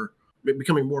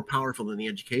becoming more powerful than the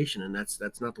education. And that's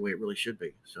not the way it really should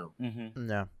be. So,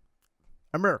 no.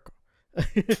 America. But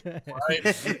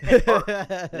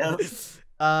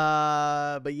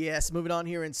yes, moving on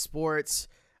here in sports,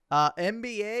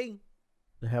 NBA.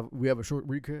 We have a short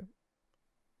recap.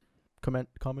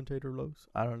 Commentator Lowe's.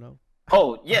 I don't know.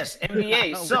 Oh yes,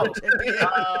 NBA. So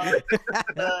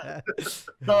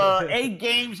the 8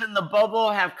 games in the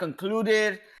bubble have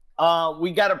concluded.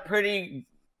 We got a pretty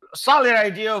solid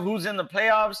idea of who's in the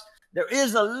playoffs. There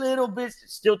is a little bit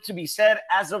still to be said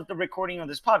as of the recording of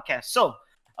this podcast. So,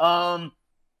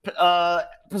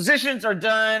 positions are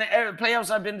done. Playoffs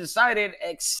have been decided,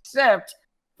 except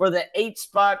for the 8th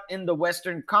spot in the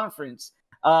Western Conference.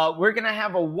 We're going to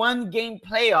have a 1-game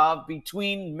playoff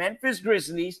between Memphis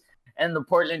Grizzlies and the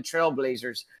Portland Trail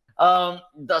Blazers.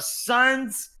 The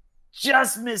Suns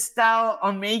just missed out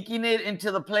on making it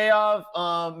into the playoff.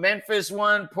 Memphis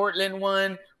won, Portland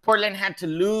won. Portland had to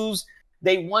lose.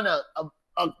 They won a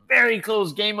very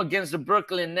close game against the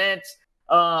Brooklyn Nets.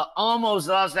 Almost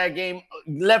lost that game,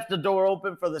 left the door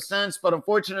open for the Suns, but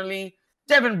unfortunately,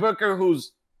 Devin Booker,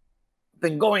 who's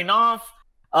been going off,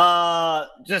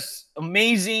 just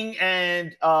amazing,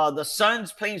 and the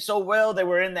Suns playing so well. They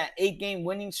were in that 8-game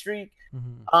winning streak.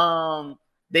 Mm-hmm.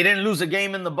 They didn't lose a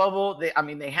game in the bubble.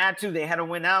 They had to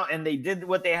win out, and they did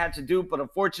what they had to do, but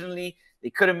unfortunately, they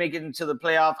couldn't make it into the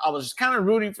playoff. I was kind of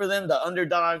rooting for them, the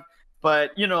underdog.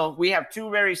 But, we have two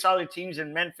very solid teams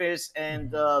in Memphis and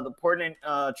the Portland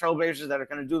Trailblazers that are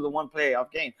going to do the one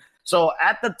playoff game. So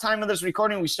at the time of this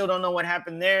recording, we still don't know what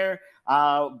happened there.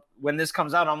 When this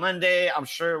comes out on Monday, I'm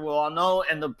sure we'll all know,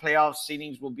 and the playoff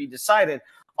seedings will be decided.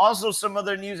 Also, some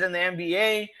other news in the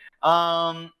NBA.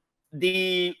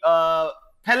 The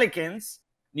Pelicans,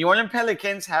 New Orleans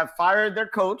Pelicans, have fired their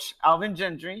coach, Alvin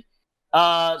Gentry.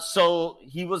 So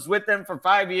he was with them for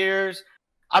 5 years.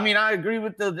 I agree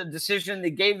with the decision. They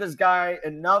gave this guy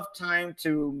enough time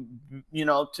to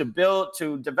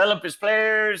develop his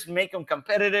players, make them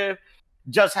competitive.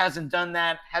 Just hasn't done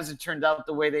that. Hasn't turned out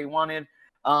the way they wanted.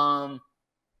 And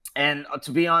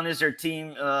to be honest, their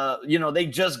team, they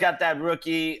just got that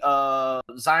rookie,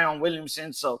 Zion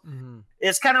Williamson. So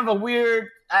it's kind of a weird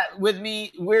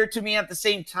to me at the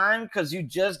same time, because you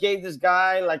just gave this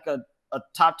guy like a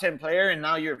top 10 player and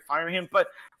now you're firing him. But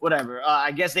whatever.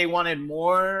 I guess they wanted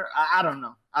more. I don't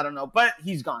know. But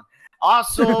he's gone.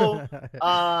 Also, Who the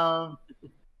hell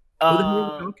are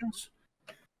the Pelicans?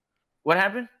 What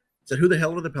happened? Said who the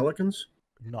hell are the Pelicans?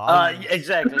 No.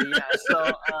 Exactly. Yeah.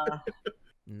 So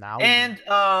now and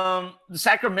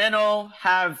Sacramento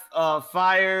have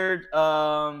fired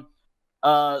Vlade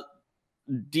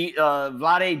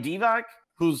Divac,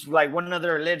 who's like one of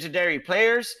their legendary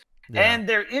players. Yeah. And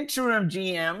their interim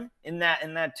GM in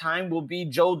that time will be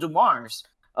Joe Dumars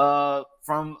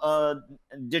from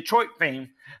Detroit fame.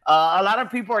 A lot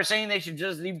of people are saying they should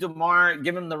just leave DeMar,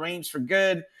 give him the reins for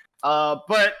good.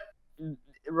 But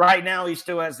right now he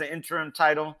still has the interim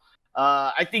title.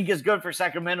 I think it's good for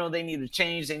Sacramento. They need to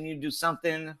change. They need to do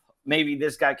something. Maybe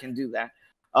this guy can do that.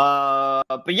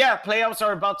 But yeah, playoffs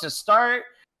are about to start.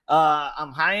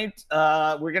 I'm hyped.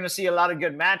 We're going to see a lot of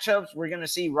good matchups. We're going to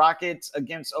see Rockets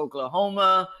against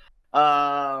Oklahoma.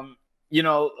 Whoever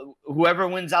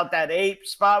wins out that 8th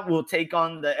spot will take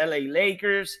on the LA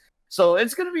Lakers. So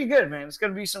it's going to be good, man. It's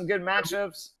going to be some good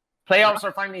matchups. Playoffs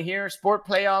are finally here. Sport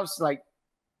playoffs, like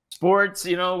sports,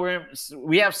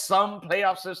 we have some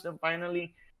playoff system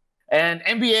finally. And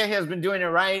NBA has been doing it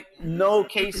right. No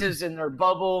cases in their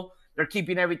bubble. They're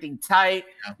keeping everything tight.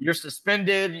 You're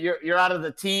suspended. You're out of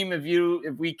the team if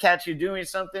we catch you doing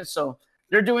something. So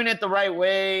they're doing it the right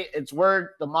way. It's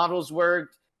worked. The models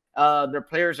worked. Their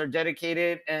players are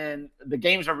dedicated, and the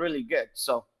games are really good.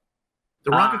 So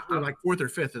the Rockets are like 4th or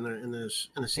 5th in the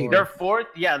season. They're 4th.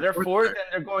 Yeah, they're 4th, and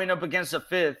they're going up against the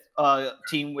 5th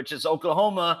team, which is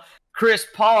Oklahoma. Chris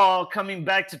Paul coming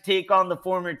back to take on the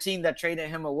former team that traded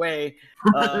him away.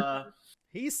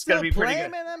 He's still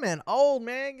playing, man. That man old,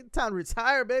 man. Time to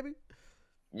retire, baby.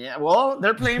 Yeah, well,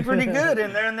 they're playing pretty good,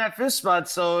 and they're in that 5th spot.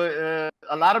 So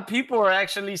a lot of people are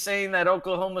actually saying that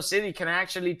Oklahoma City can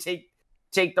actually take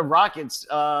the Rockets.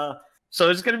 So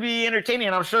it's going to be entertaining,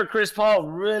 and I'm sure Chris Paul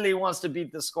really wants to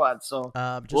beat the squad. So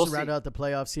just to round out the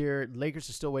playoffs here, Lakers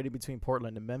are still waiting between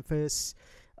Portland and Memphis.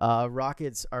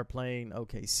 Rockets are playing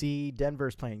OKC.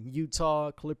 Denver's playing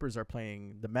Utah. Clippers are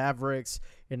playing the Mavericks.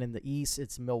 And in the East,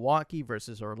 it's Milwaukee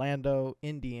versus Orlando,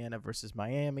 Indiana versus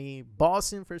Miami,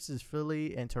 Boston versus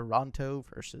Philly, and Toronto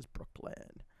versus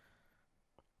Brooklyn.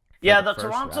 Yeah, the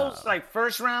Toronto's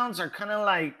first rounds are kind of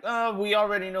like, we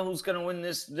already know who's going to win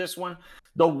this one.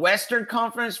 The Western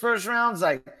Conference first rounds,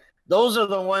 those are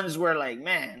the ones where,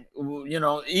 man,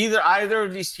 either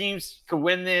of these teams could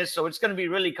win this. So it's going to be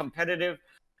really competitive.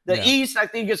 The East, I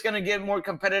think, is going to get more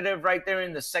competitive right there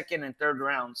in the 2nd and 3rd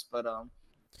rounds. But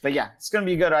yeah, it's going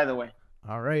to be good either way.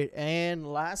 All right.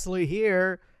 And lastly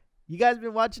here, you guys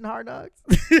been watching Hard Knocks?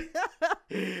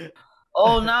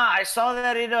 Oh, nah. I saw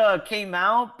that it came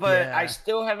out, but I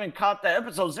still haven't caught the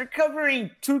episodes. They're covering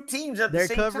 2 teams at the same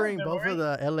time. They're covering both of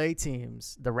the LA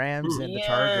teams, the Rams and the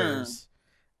Chargers.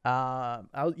 I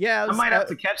might have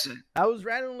to catch it. I was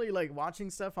randomly watching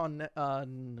stuff on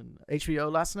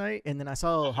HBO last night, and then I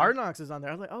saw Hard Knocks is on there.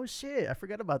 I was like, oh shit, I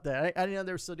forgot about that. I didn't know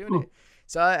they were still doing it.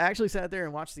 So I actually sat there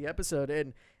and watched the episode,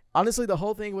 and honestly, the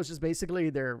whole thing was just basically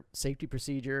their safety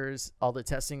procedures, all the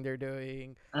testing they're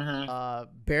doing.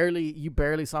 You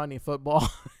barely saw any football,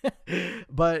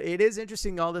 but it is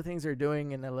interesting all the things they're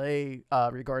doing in LA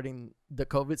regarding the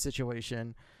COVID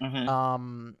situation.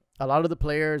 A lot of the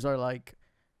players are like,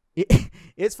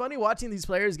 it's funny watching these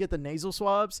players get the nasal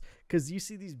swabs because you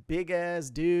see these big ass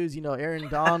dudes, you know, Aaron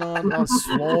Donald, all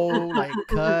swole, like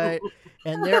cut,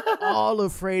 and they're all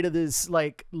afraid of this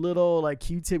like little like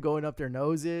Q-tip going up their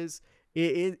noses.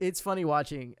 It's funny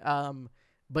watching.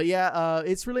 But yeah,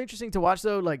 it's really interesting to watch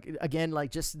though. Like again, like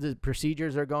just the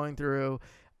procedures they're going through.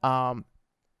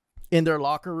 In their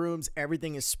locker rooms,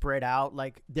 everything is spread out.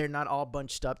 Like they're not all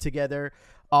bunched up together.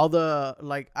 All the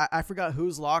like I forgot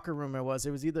whose locker room it was.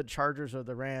 It was either the Chargers or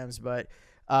the Rams, but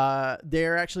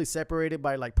they're actually separated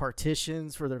by like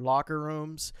partitions for their locker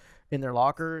rooms in their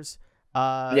lockers.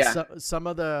 Some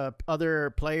of the other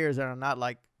players that are not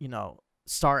like, you know,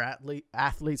 star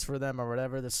athletes for them or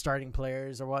whatever, the starting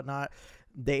players or whatnot,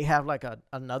 they have like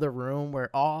another room where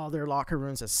all their locker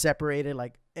rooms are separated.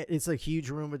 Like it's a huge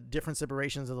room with different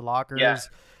separations of the lockers.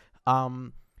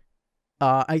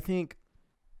 I think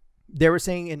they were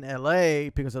saying in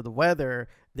LA, because of the weather,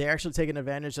 they're actually taking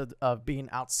advantage of being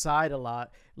outside a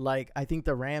lot. Like, I think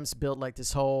the Rams built like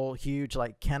this whole huge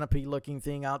like canopy looking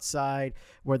thing outside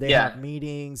where they have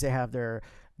meetings, they have their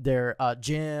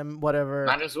gym, whatever.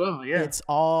 Might as well, it's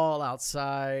all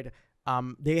outside.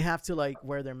 They have to like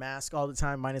wear their mask all the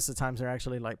time, minus the times they're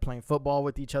actually like playing football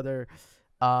with each other.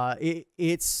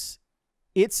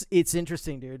 It's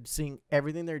interesting, dude, seeing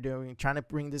everything they're doing, trying to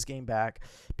bring this game back,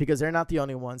 because they're not the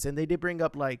only ones. And they did bring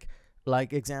up like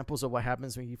examples of what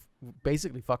happens when you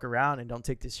basically fuck around and don't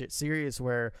take this shit serious,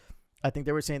 where I think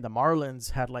they were saying the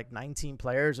Marlins had like 19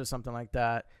 players or something like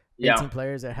that. 18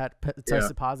 players that had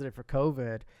tested positive for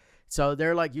COVID. So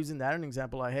they're like using that as an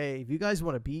example, like, hey, if you guys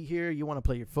want to be here, you want to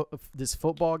play this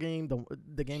football game,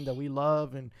 the game that we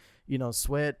love and, you know,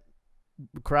 sweat,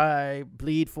 cry,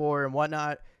 bleed for and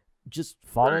whatnot, just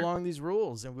follow along these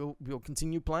rules and we'll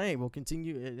continue playing. We'll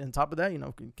continue. On top of that, you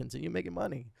know, continue making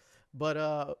money. But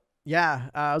I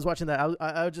was watching that.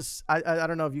 I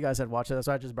don't know if you guys had watched it,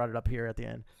 so I just brought it up here at the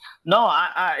end. No,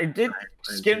 I did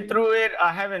skim through it.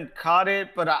 I haven't caught it,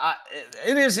 but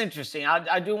it is interesting.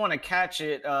 I do want to catch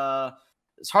it.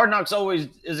 Hard Knocks always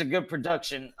is a good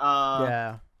production.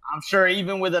 I'm sure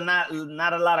even with not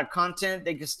a lot of content,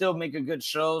 they can still make a good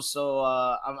show. So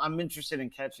I'm interested in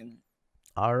catching it.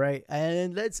 All right,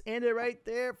 and let's end it right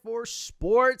there for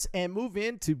sports and move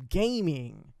into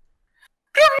gaming.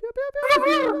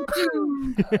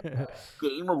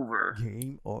 Game over.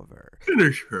 Game over.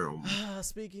 Finish him.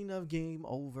 Speaking of game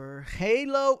over,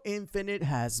 Halo Infinite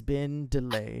has been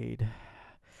delayed.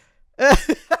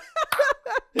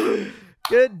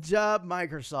 Good job,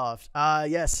 Microsoft.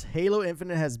 Yes, Halo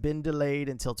Infinite has been delayed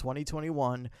until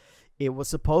 2021. It was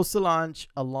supposed to launch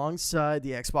alongside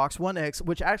the Xbox One X,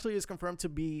 which actually is confirmed to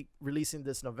be releasing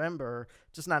this November,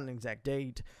 just not an exact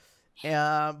date.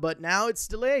 But now it's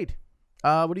delayed.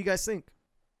 What do you guys think?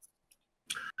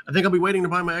 I think I'll be waiting to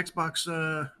buy my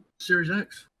Xbox Series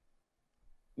X.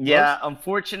 Yeah,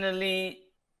 unfortunately.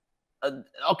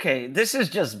 Okay, this is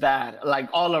just bad, like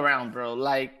all around, bro.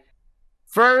 Like,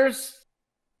 first,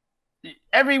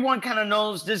 everyone kind of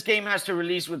knows this game has to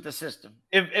release with the system.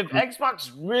 If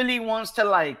Xbox really wants to,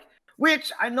 like,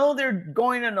 which I know they're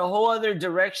going in a whole other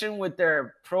direction with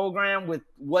their program, with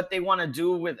what they want to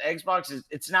do with Xbox.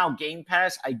 It's now Game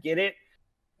Pass. I get it.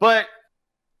 But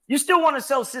you still want to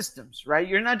sell systems, right?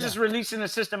 You're not just releasing a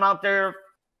system out there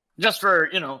just for,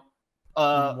 you know,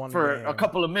 for a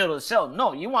couple of mil to sell.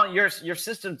 No, you want your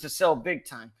system to sell big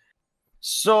time.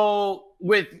 So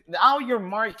without your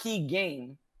marquee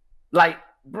game, like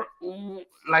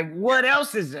what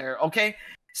else is there? Okay.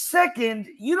 Second,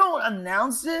 you don't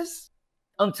announce this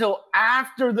until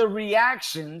after the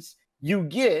reactions you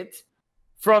get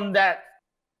from that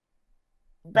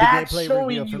bad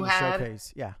showing you had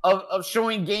of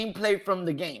showing gameplay from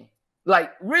the game.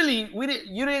 Like, really, we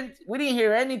didn't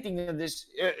hear anything of this.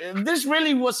 If this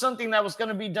really was something that was going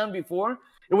to be done before,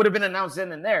 it would have been announced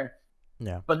then and there.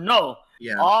 Yeah. But no.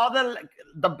 Yeah. All the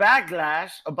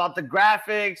backlash about the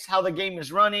graphics, how the game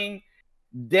is running,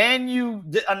 then you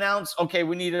announce, okay,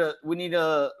 we need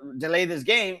to delay this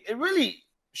game. It really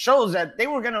shows that they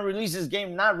were going to release this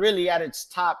game not really at its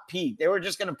top peak. They were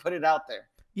just going to put it out there.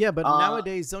 Yeah, but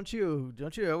nowadays, don't you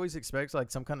always expect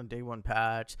like some kind of day one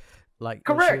patch, like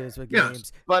issues with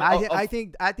games? But I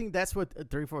think that's what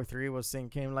 343 was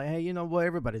thinking. Like, hey, you know what,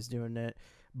 everybody's doing it.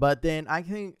 But then I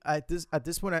think at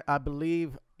this point, I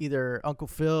believe either Uncle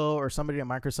Phil or somebody at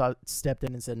Microsoft stepped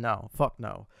in and said, no, fuck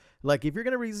no. Like, if you're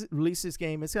gonna release this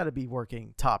game, it's got to be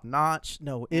working top notch,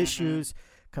 no issues,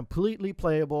 completely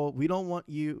playable. We don't want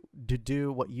you to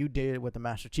do what you did with the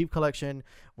Master Chief Collection,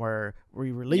 where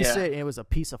we released it and it was a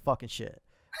piece of fucking shit.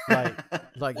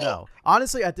 Like no.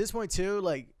 Honestly, at this point too,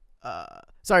 like,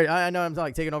 sorry, I know I'm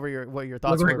like taking over what your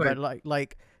thoughts were, but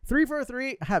like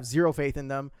 343, I have zero faith in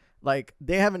them. Like,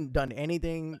 they haven't done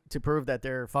anything to prove that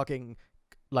they're fucking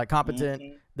like competent,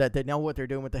 that they know what they're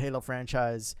doing with the Halo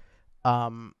franchise.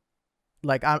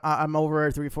 Like, I'm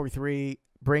over 343.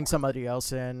 Bring somebody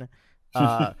else in.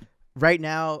 Right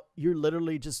now, you're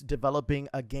literally just developing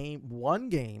one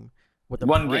game with a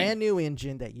brand new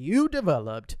engine that you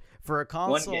developed for a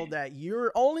console that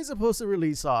you're only supposed to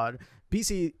release on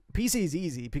PC. PC is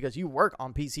easy because you work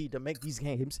on PC to make these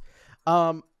games.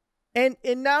 And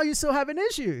now you're still having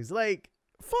issues. Like,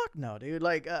 fuck no, dude.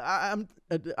 Like, I'm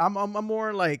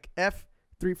more like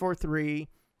F343.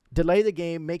 Delay the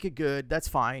game, make it good. That's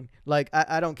fine. Like,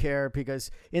 I don't care,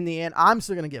 because in the end, I'm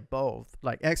still gonna get both,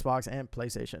 like Xbox and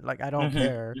PlayStation. Like, I don't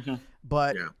care.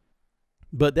 But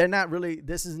they're not really.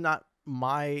 This is not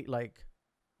my, like,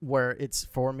 where it's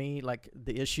for me, like,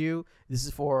 the issue. This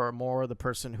is for more the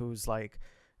person who's like,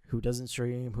 who doesn't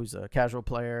stream, who's a casual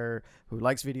player, who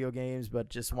likes video games but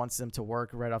just wants them to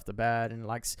work right off the bat, and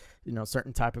likes, you know,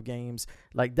 certain type of games.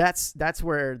 Like, that's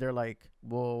where they're like,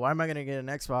 well, why am I gonna get an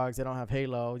Xbox? They don't have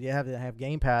Halo. You have to have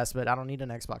Game Pass, but I don't need an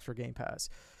Xbox for Game Pass.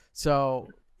 So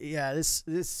yeah, this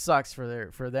sucks for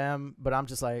them. But I'm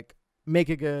just like, make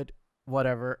it good,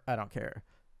 whatever. I don't care.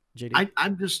 JD,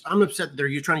 I'm upset that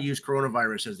you're trying to use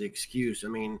coronavirus as the excuse. I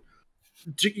mean,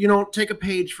 you know, take a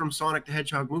page from Sonic the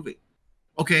Hedgehog movie.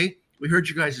 Okay, we heard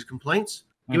you guys' complaints.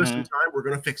 Give us some time. We're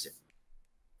going to fix it.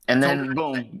 And then,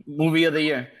 boom, movie of the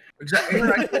year. Exactly.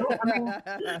 Right.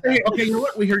 Hey, okay, you know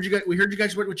what? We heard you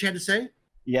guys what you had to say.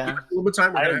 Yeah. Give us a little bit of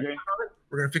time. I agree.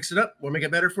 We're going to fix it up. We'll make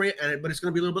it better for you, but it's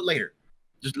going to be a little bit later.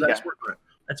 Just let us work on it.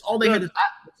 That's all they had to say.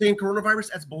 Saying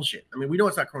coronavirus, that's bullshit. I mean, we know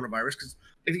it's not coronavirus because,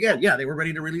 again, they were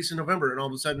ready to release in November, and all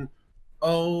of a sudden,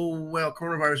 oh, well,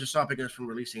 coronavirus is stopping us from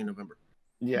releasing in November.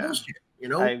 Yeah. Bullshit. You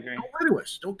know, I agree. Don't lie to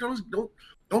us. Don't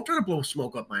try to blow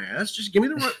smoke up my ass. Just give me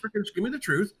the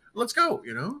truth. Let's go.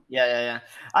 You know. Yeah.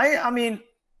 I mean,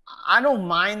 I don't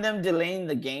mind them delaying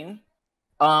the game.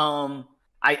 I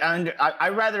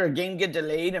rather a game get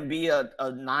delayed and be a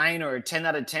 9 or a 10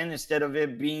 out of 10 instead of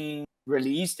it being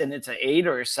released and it's an 8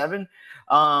 or a 7.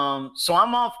 So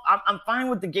I'm fine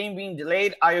with the game being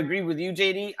delayed. I agree with you,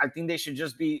 JD. I think they should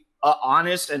just be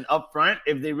honest and upfront.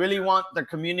 If they really want the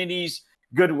community's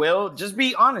goodwill, just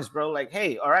be honest, bro. Like,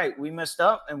 hey, all right, we messed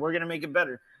up and we're gonna make it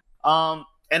better. And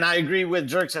I agree with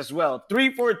Jerks as well.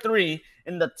 343,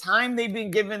 in the time they've been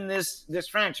given this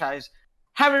franchise,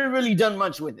 haven't really done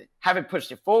much with it. Haven't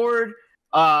pushed it forward.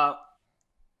 I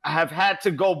have had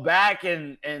to go back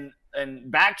and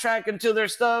backtrack into their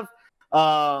stuff.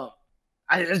 I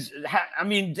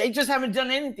mean, they just haven't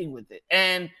done anything with it.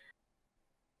 And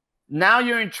now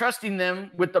you're entrusting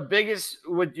them with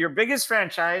your biggest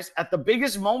franchise at the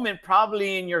biggest moment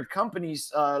probably in your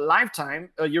company's lifetime.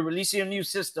 You're releasing a new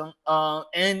system,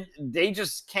 and they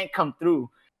just can't come through.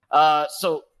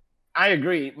 So I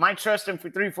agree. My trust in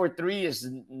 343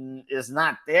 is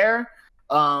not there.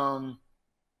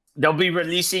 They'll be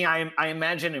releasing, I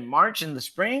imagine, in March, in the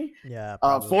spring. Yeah.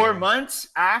 4 months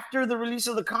after the release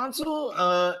of the console.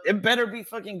 It better be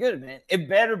fucking good, man. It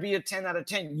better be a 10 out of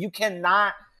 10. You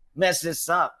cannot mess this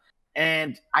up.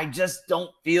 And I just don't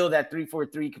feel that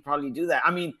 343 could probably do that.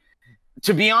 I mean,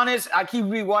 to be honest, I keep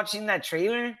rewatching that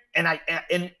trailer, and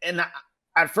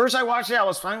at first I watched it, I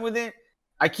was fine with it.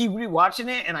 I keep rewatching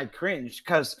it and I cringe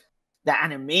because the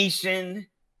animation,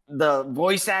 the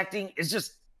voice acting is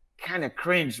just kind of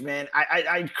cringe, man.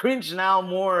 I cringe now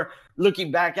more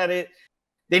looking back at it.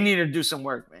 They need to do some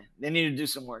work, man. They need to do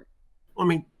some work. Well, I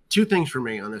mean, two things for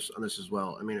me on this as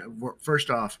well. I mean, first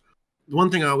off, the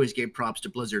one thing I always gave props to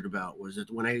Blizzard about was that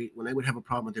when they would have a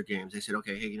problem with their games, they said,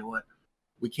 okay, hey, you know what?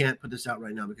 We can't put this out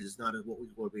right now because it's not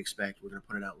what we expect. We're going to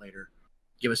put it out later.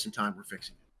 Give us some time. We're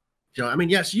fixing it. So, I mean,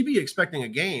 yes, you'd be expecting a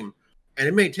game, and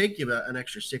it may take you an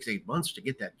extra 6-8 months to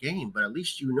get that game, but at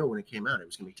least you know when it came out, it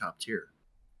was going to be top tier.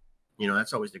 You know,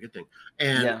 that's always the good thing.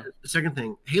 And the second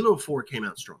thing, Halo 4 came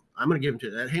out strong. I'm going to give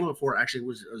them to that. Halo 4 actually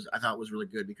was I thought was really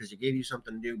good because it gave you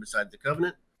something new besides the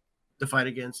Covenant to fight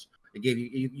against. It gave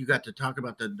you got to talk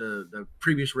about the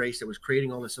previous race that was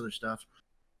creating all this other stuff.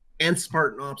 And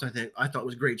Spartan Ops, I thought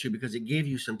was great too because it gave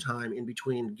you some time in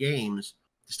between games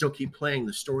to still keep playing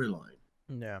the storyline.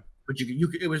 Yeah. But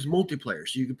it was multiplayer,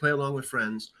 so you could play along with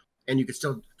friends, and you could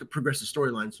still progress the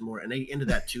storyline some more. And they ended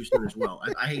that too soon as well.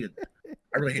 I hated that.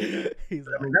 I really hate it. He's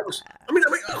I mean, like, that was.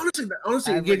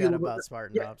 Honestly, I it gave you a forgot little about bit.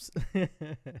 Spartan Yeah, Ops.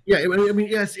 yeah. I mean,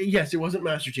 yes, it wasn't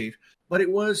Master Chief, but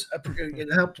it was.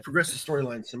 It helped progress the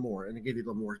storyline some more, and it gave you a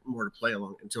little more to play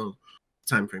along until the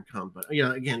time frame come. But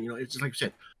yeah, again, it's just like you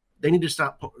said, they need to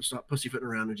stop pussyfooting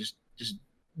around and just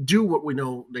do what we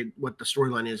know what the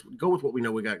storyline is. Go with what we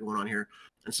know we got going on here,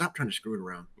 and stop trying to screw it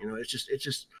around. It's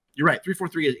just. You're right.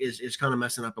 343 is kind of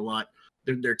messing up a lot.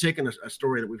 They're taking a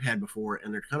story that we've had before,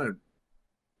 and they're kind of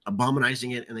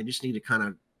abominizing it, and they just need to kind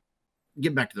of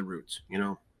get back to the roots.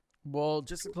 Well,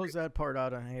 just to close that part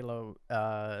out on Halo,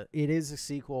 it is a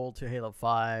sequel to Halo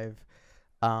 5.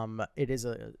 It is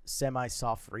a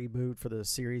semi-soft reboot for the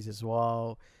series as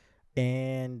well,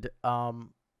 and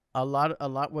a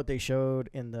lot what they showed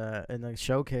in the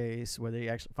showcase where they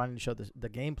actually finally showed the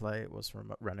gameplay was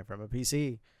from running from a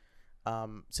PC.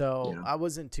 So Yeah. I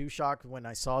wasn't too shocked when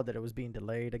I saw that it was being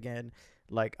delayed again.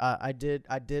 Like I did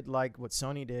like what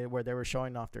Sony did, where they were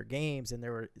showing off their games and they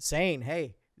were saying,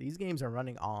 "Hey, these games are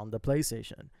running on the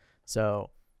PlayStation,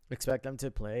 so expect them to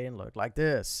play and look like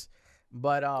this."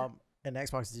 But and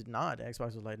Xbox did not.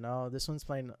 Xbox was like, "No, this one's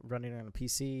running on a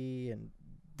PC and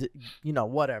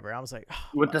whatever." I was like,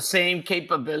 with the same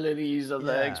capabilities of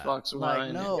the Xbox One.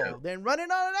 Like, no, then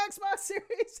running on an Xbox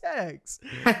Series X.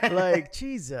 Like,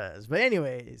 Jesus. But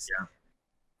anyways,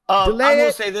 I delay will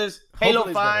it. say this: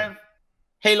 Hopefully it's better.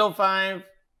 Halo 5,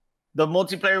 the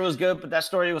multiplayer was good, but that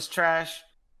story was trash.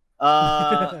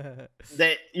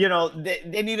 They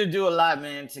need to do a lot,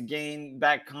 man, to gain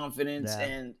back confidence,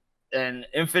 and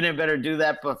Infinite better do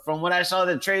that. But from what I saw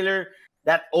the trailer,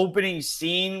 that opening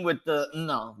scene with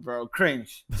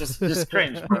cringe. Just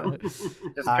cringe, bro. Just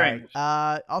cringe.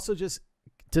 Right. Also, just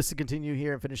to continue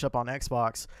here and finish up on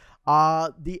Xbox,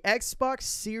 the Xbox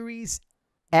Series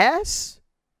S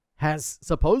has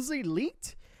supposedly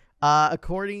leaked,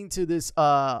 according to this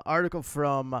article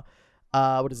from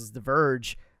The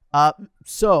Verge.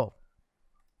 So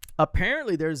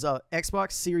apparently there's a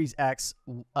Xbox Series X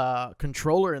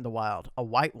controller in the wild, a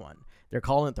white one. They're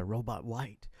calling it the Robot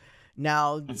White.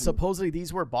 Now, supposedly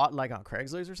these were bought like on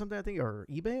Craigslist or something, I think, or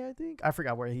eBay, I think. I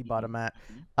forgot where he bought them at.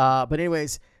 But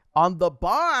anyways, on the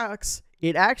box,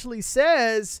 it actually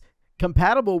says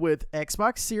compatible with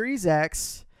Xbox Series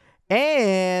X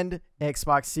and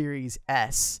Xbox Series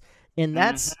S. And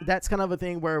that's kind of a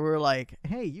thing where we're like,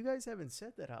 hey, you guys haven't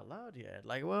said that out loud yet.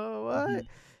 Like, whoa, what?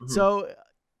 So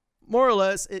more or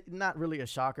less, not really a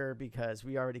shocker because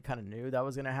we already kind of knew that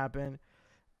was going to happen.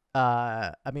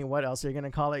 I mean, what else are you going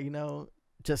to call it?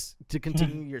 Just to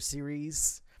continue your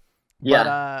series.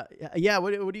 Yeah. But,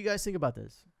 what do you guys think about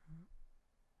this?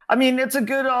 I mean, it's a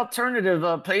good alternative.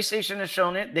 PlayStation has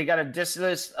shown it. They got a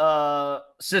diskless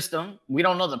system. We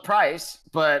don't know the price,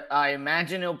 but I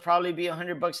imagine it'll probably be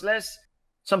 $100 less.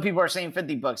 Some people are saying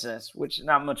 $50 less, which is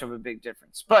not much of a big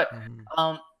difference. But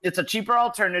it's a cheaper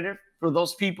alternative for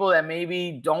those people that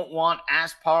maybe don't want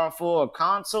as powerful a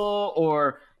console,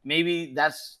 or maybe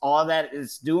that's all that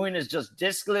it's doing is just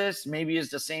diskless. Maybe it's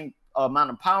the same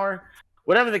amount of power.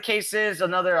 Whatever the case is,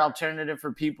 another alternative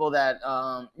for people that,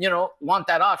 want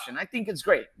that option. I think it's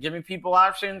great. Giving people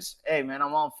options. Hey, man,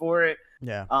 I'm all for it.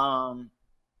 Yeah.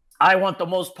 I want the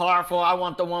most powerful. I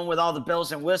want the one with all the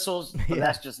bells and whistles. But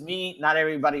that's just me. Not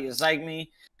everybody is like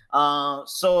me.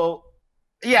 So,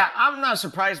 yeah, I'm not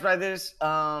surprised by this.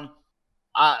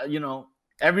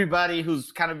 Everybody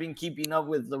who's kind of been keeping up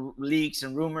with the leaks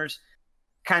and rumors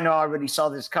kind of already saw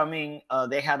this coming.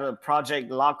 They had a Project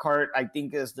Lockhart, I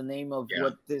think is the name of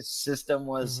what this system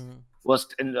was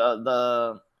in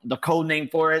the code name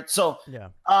for it. So,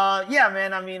 man,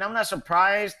 I mean, I'm not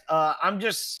surprised. I'm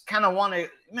just kind of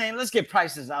let's get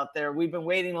prices out there. We've been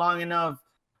waiting long enough.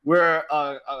 We're,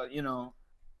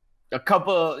 a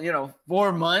couple,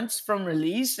 4 months from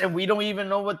release, and we don't even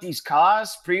know what these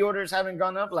cost. Pre-orders haven't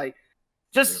gone up. Like,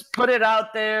 just put it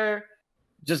out there.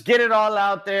 Just get it all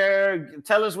out there.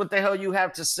 Tell us what the hell you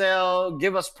have to sell.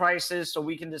 Give us prices so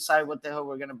we can decide what the hell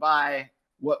we're gonna buy.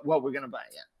 What we're gonna buy.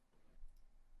 Yeah.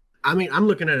 I mean, I'm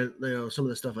looking at some of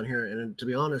the stuff on here, and to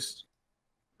be honest,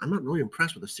 I'm not really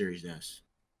impressed with the Series S.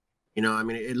 I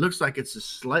mean, it looks like it's a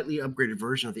slightly upgraded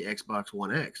version of the Xbox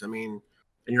One X. I mean,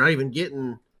 and you're not even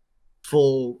getting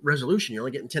full resolution. You're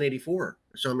only getting 1084.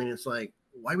 So I mean, it's like,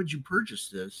 why would you purchase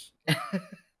this?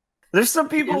 There's some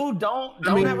people who don't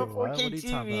have a 4K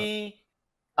TV.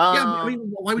 I mean,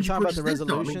 why would you talk about purchase the this,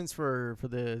 resolutions for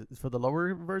the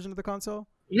lower version of the console?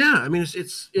 Yeah, I mean,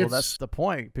 it's well, that's the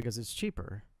point, because it's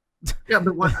cheaper. Yeah,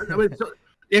 but why? I mean,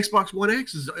 The Xbox One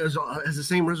X has the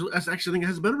same resolution. I actually think it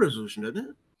has a better resolution, doesn't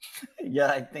it? Yeah,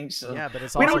 I think so. Yeah, but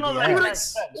it's We also don't know the that.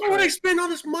 X. Why would I spend all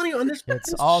this money on this?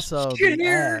 It's also shit the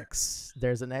here? X.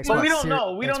 There's an Xbox. But we don't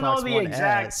know. We don't know Xbox the One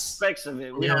exact S. specs of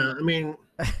it. We Yeah, don't know. I mean,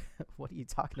 What are you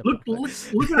talking about?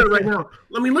 look at it right now.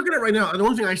 Let me look at it right now. The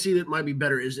only thing I see that might be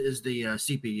better is the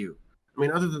CPU. I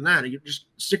mean, other than that, you just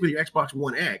stick with your Xbox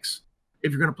One X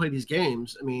if you're going to play these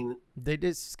games. I mean, They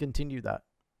discontinued that.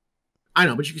 I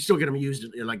know, but you can still get them used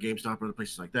at like GameStop or other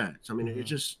places like that. So I mean, Mhm. it's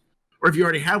just, or if you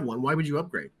already have one, why would you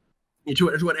upgrade? To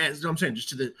what S? I'm saying, just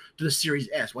to the Series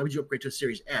S. Why would you upgrade to a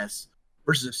Series S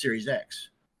versus a Series X?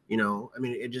 You know, I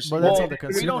mean, it just. Well, that's Well, on the we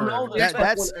consumer. don't know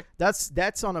the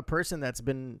That's on a person that's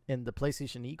been in the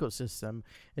PlayStation ecosystem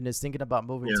and is thinking about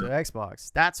moving Yeah. to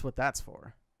Xbox. That's what that's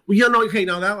for. Well, yeah, no, okay,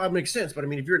 now that makes sense. But I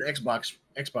mean, if you're an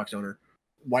Xbox owner,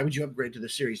 why would you upgrade to the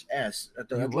Series S?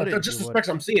 You wouldn't, Just you the specs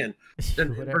I'm seeing You versus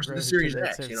would the upgrade Series to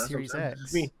X. You know, Series sometimes X.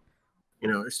 it's me. You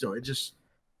know, it's still, it just,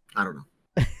 I don't know.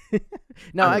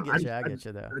 No, I I don't know. get you. I get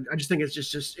you though. I just think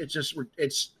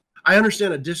it's. I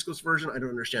understand a discless version. I don't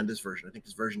understand this version. I think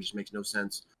this version just makes no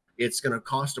sense. It's going to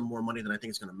cost them more money than I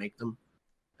think it's going to make them,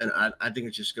 and I think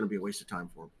it's just going to be a waste of time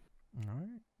for them. All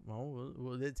right. Well,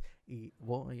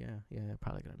 yeah,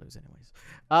 probably gonna lose anyways.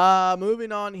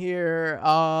 Moving on here.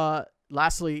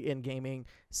 Lastly, in gaming,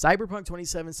 Cyberpunk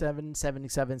 2077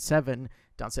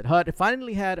 Downset Hut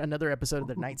finally had another episode of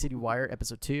the Night City Wire,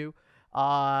 episode 2.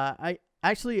 I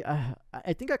actually,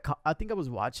 I think I was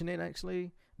watching it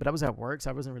actually, but I was at work, so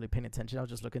I wasn't really paying attention. I was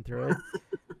just looking through it.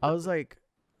 I was like,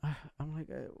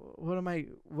 what am I?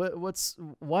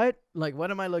 What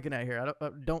am I looking at here? I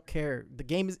don't care. The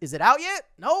game is it out yet?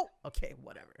 No. Okay,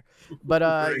 whatever. But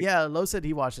Right. yeah, Lo said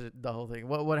he watched the whole thing.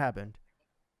 What happened?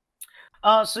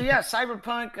 So yeah,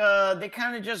 Cyberpunk. They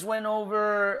kind of just went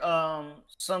over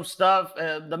some stuff.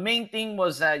 The main thing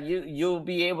was that you'll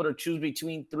be able to choose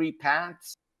between 3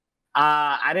 paths.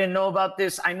 I didn't know about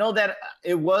this. I know that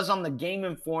it was on the Game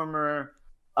Informer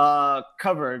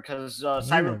cover because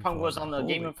Cyberpunk was on the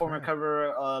Game Informer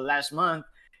cover last month.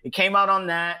 It came out on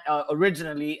that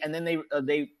originally, and then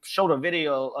they showed a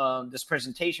video, this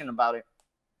presentation about it.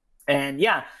 And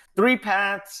yeah, 3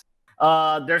 paths.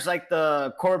 There's like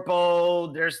the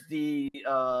corpo, there's the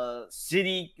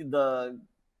city, the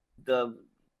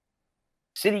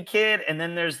city kid, and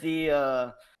then there's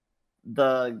the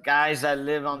guys that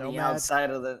live on the outside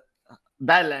of the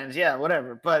Badlands. Yeah,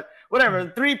 whatever. But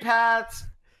whatever, 3 paths.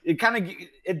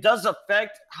 It does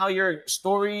affect how your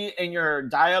story and your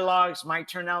dialogues might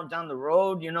turn out down the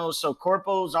road, you know. So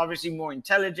corpo is obviously more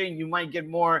intelligent. You might get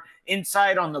more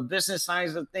insight on the business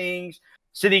sides of things.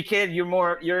 City kid,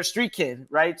 you're a street kid,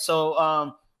 right?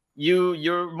 So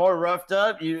you're more roughed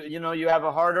up. You have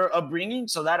a harder upbringing,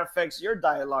 so that affects your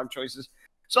dialogue choices.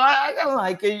 So I kind of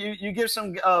like it. You give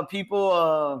some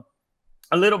people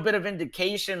a little bit of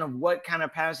indication of what kind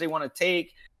of paths they want to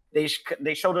take. They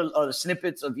showed the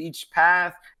snippets of each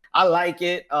path. I like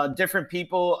it. Different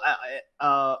people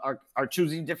are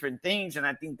choosing different things, and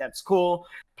I think that's cool.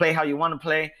 Play how you want to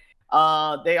play.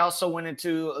 They also went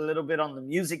into a little bit on the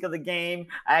music of the game.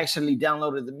 I actually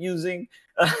downloaded the music.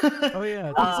 Oh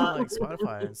yeah, I think it's on like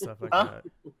Spotify and stuff like that.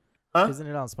 Huh? Isn't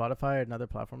it on Spotify and other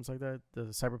platforms like that? The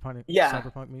Cyberpunk music?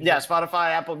 Yeah,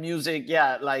 Spotify, Apple Music.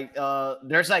 Yeah, like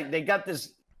there's like they got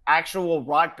this actual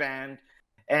rock band,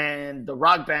 and the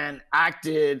rock band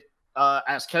acted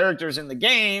as characters in the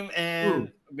game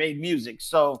and made music.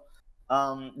 So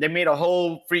they made a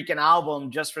whole freaking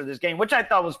album just for this game, which I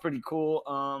thought was pretty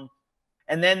cool.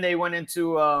 And then they went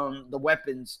into the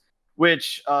weapons,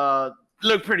 which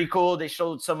looked pretty cool. They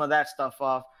showed some of that stuff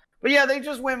off. But yeah, they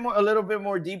just went a little bit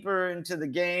more deeper into the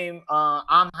game.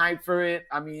 I'm hyped for it.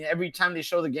 I mean, every time they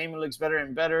show the game, it looks better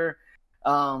and better.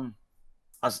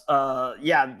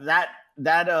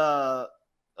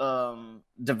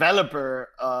 Developer,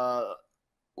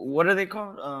 what are they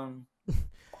called?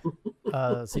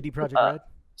 CD Projekt Red.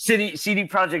 CD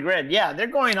Projekt Red. Yeah, they're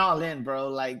going all in, bro.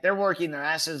 Like they're working their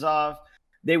asses off.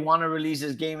 They want to release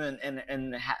this game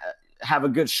and have a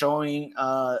good showing.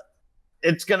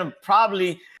 It's gonna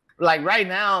probably, like right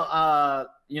now,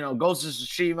 Ghost of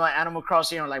Tsushima, Animal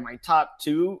Crossing are like my top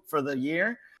 2 for the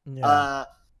year. Yeah.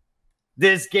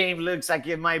 This game looks like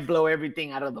it might blow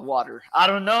everything out of the water. I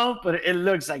don't know, but it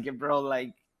looks like it, bro.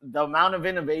 Like the amount of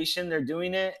innovation they're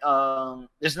doing it.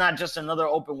 It's not just another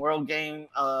open world game.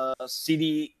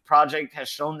 CD Projekt has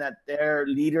shown that they're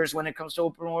leaders when it comes to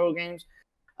open world games.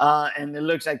 And it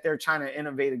looks like they're trying to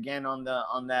innovate again on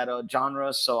that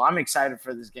genre. So I'm excited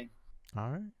for this game. All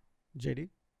right, JD.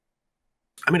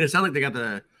 I mean, it sounds like they got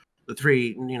the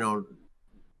 3,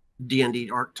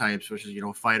 D&D archetypes, which is,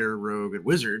 fighter, rogue, and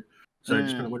wizard. So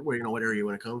just kind of where what area you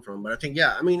want to come from. But I think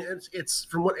I mean it's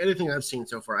from anything I've seen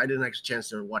so far. I didn't actually chance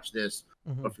to watch this,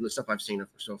 but from the stuff I've seen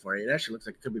so far, it actually looks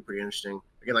like it could be pretty interesting.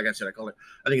 Again, like I said, I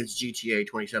think it's GTA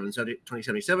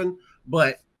 2077,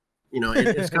 but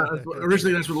it's kind of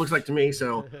originally that's what it looks like to me.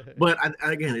 So, but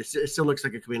again, it still looks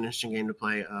like it could be an interesting game to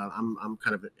play. I'm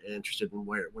kind of interested in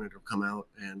when it'll come out,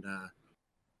 and I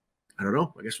don't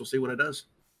know. I guess we'll see when it does.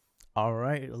 All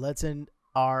right, let's end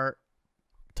our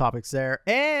topics there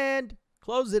and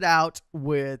close it out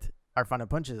with our final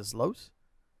punches. Los?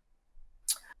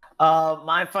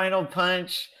 My final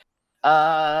punch.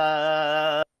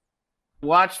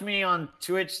 Watch me on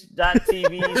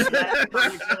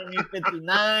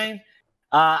twitch.tv/59.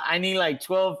 I need like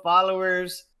 12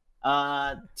 followers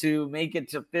to make it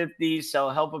to 50. So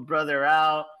help a brother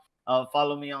out.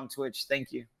 Follow me on Twitch.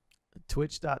 Thank you.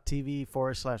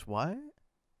 Twitch.tv/what?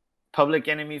 Public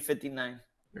Enemy 59.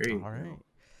 All right.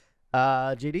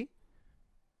 JD?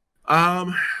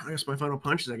 I guess my final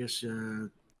punch is this is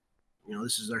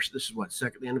what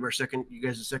the end of our second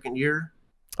year.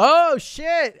 Oh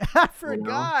shit! I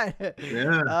forgot.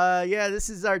 Yeah. This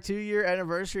is our 2-year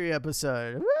anniversary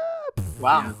episode.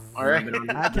 Wow. Yeah. All right.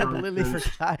 I completely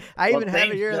forgot. I even have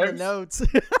it here in the notes.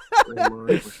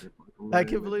 I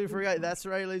completely forgot. That's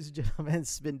right, ladies and gentlemen.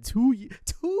 It's been too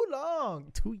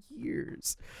long. 2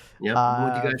 years. Yeah,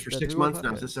 I'm with you guys for 6 months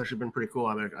now. This has actually been pretty cool.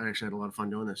 I actually had a lot of fun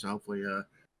doing this. So hopefully,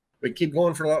 we can keep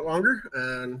going for a lot longer,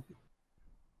 and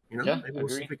maybe we'll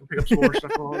see if we can pick up some more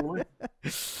stuff along the way.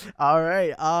 All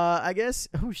right. I guess.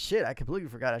 Oh shit! I completely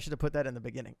forgot. I should have put that in the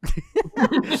beginning.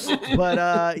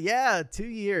 But 2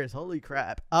 years. Holy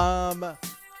crap. I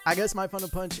guess my final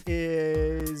punch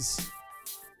is.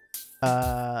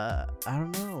 I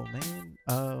don't know, man.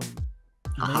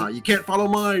 You can't follow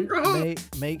mine.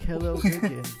 Make Halo good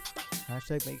again.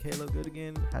 Hashtag make Halo good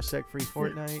again. Hashtag free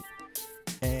Fortnite.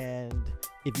 And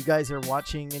if you guys are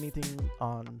watching anything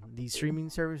on these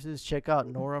streaming services, check out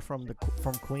Nora from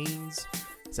Queens.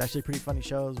 It's actually a pretty funny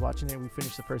show. I was watching it. We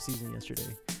finished the first season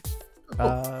yesterday.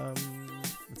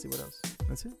 Let's see what else.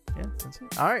 That's it. Yeah, that's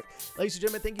it. All right, ladies and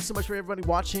gentlemen, thank you so much for everybody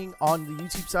watching on the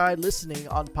YouTube side, listening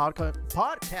on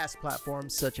podcast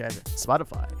platforms such as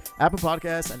Spotify, Apple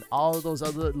Podcasts, and all of those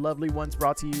other lovely ones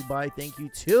brought to you by thank you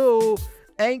to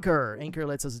Anchor. Anchor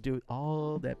lets us do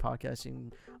all that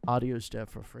podcasting audio stuff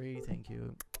for free. Thank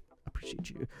you. Appreciate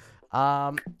you.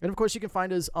 And of course, you can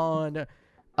find us on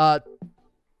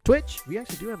Twitch. We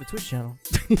actually do have a Twitch channel.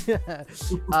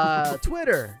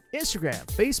 Twitter, Instagram,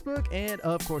 Facebook, and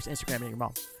of course Instagram and your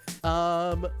mom.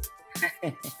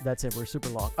 That's it. We're super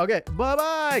long. Okay,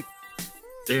 bye-bye.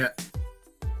 See ya.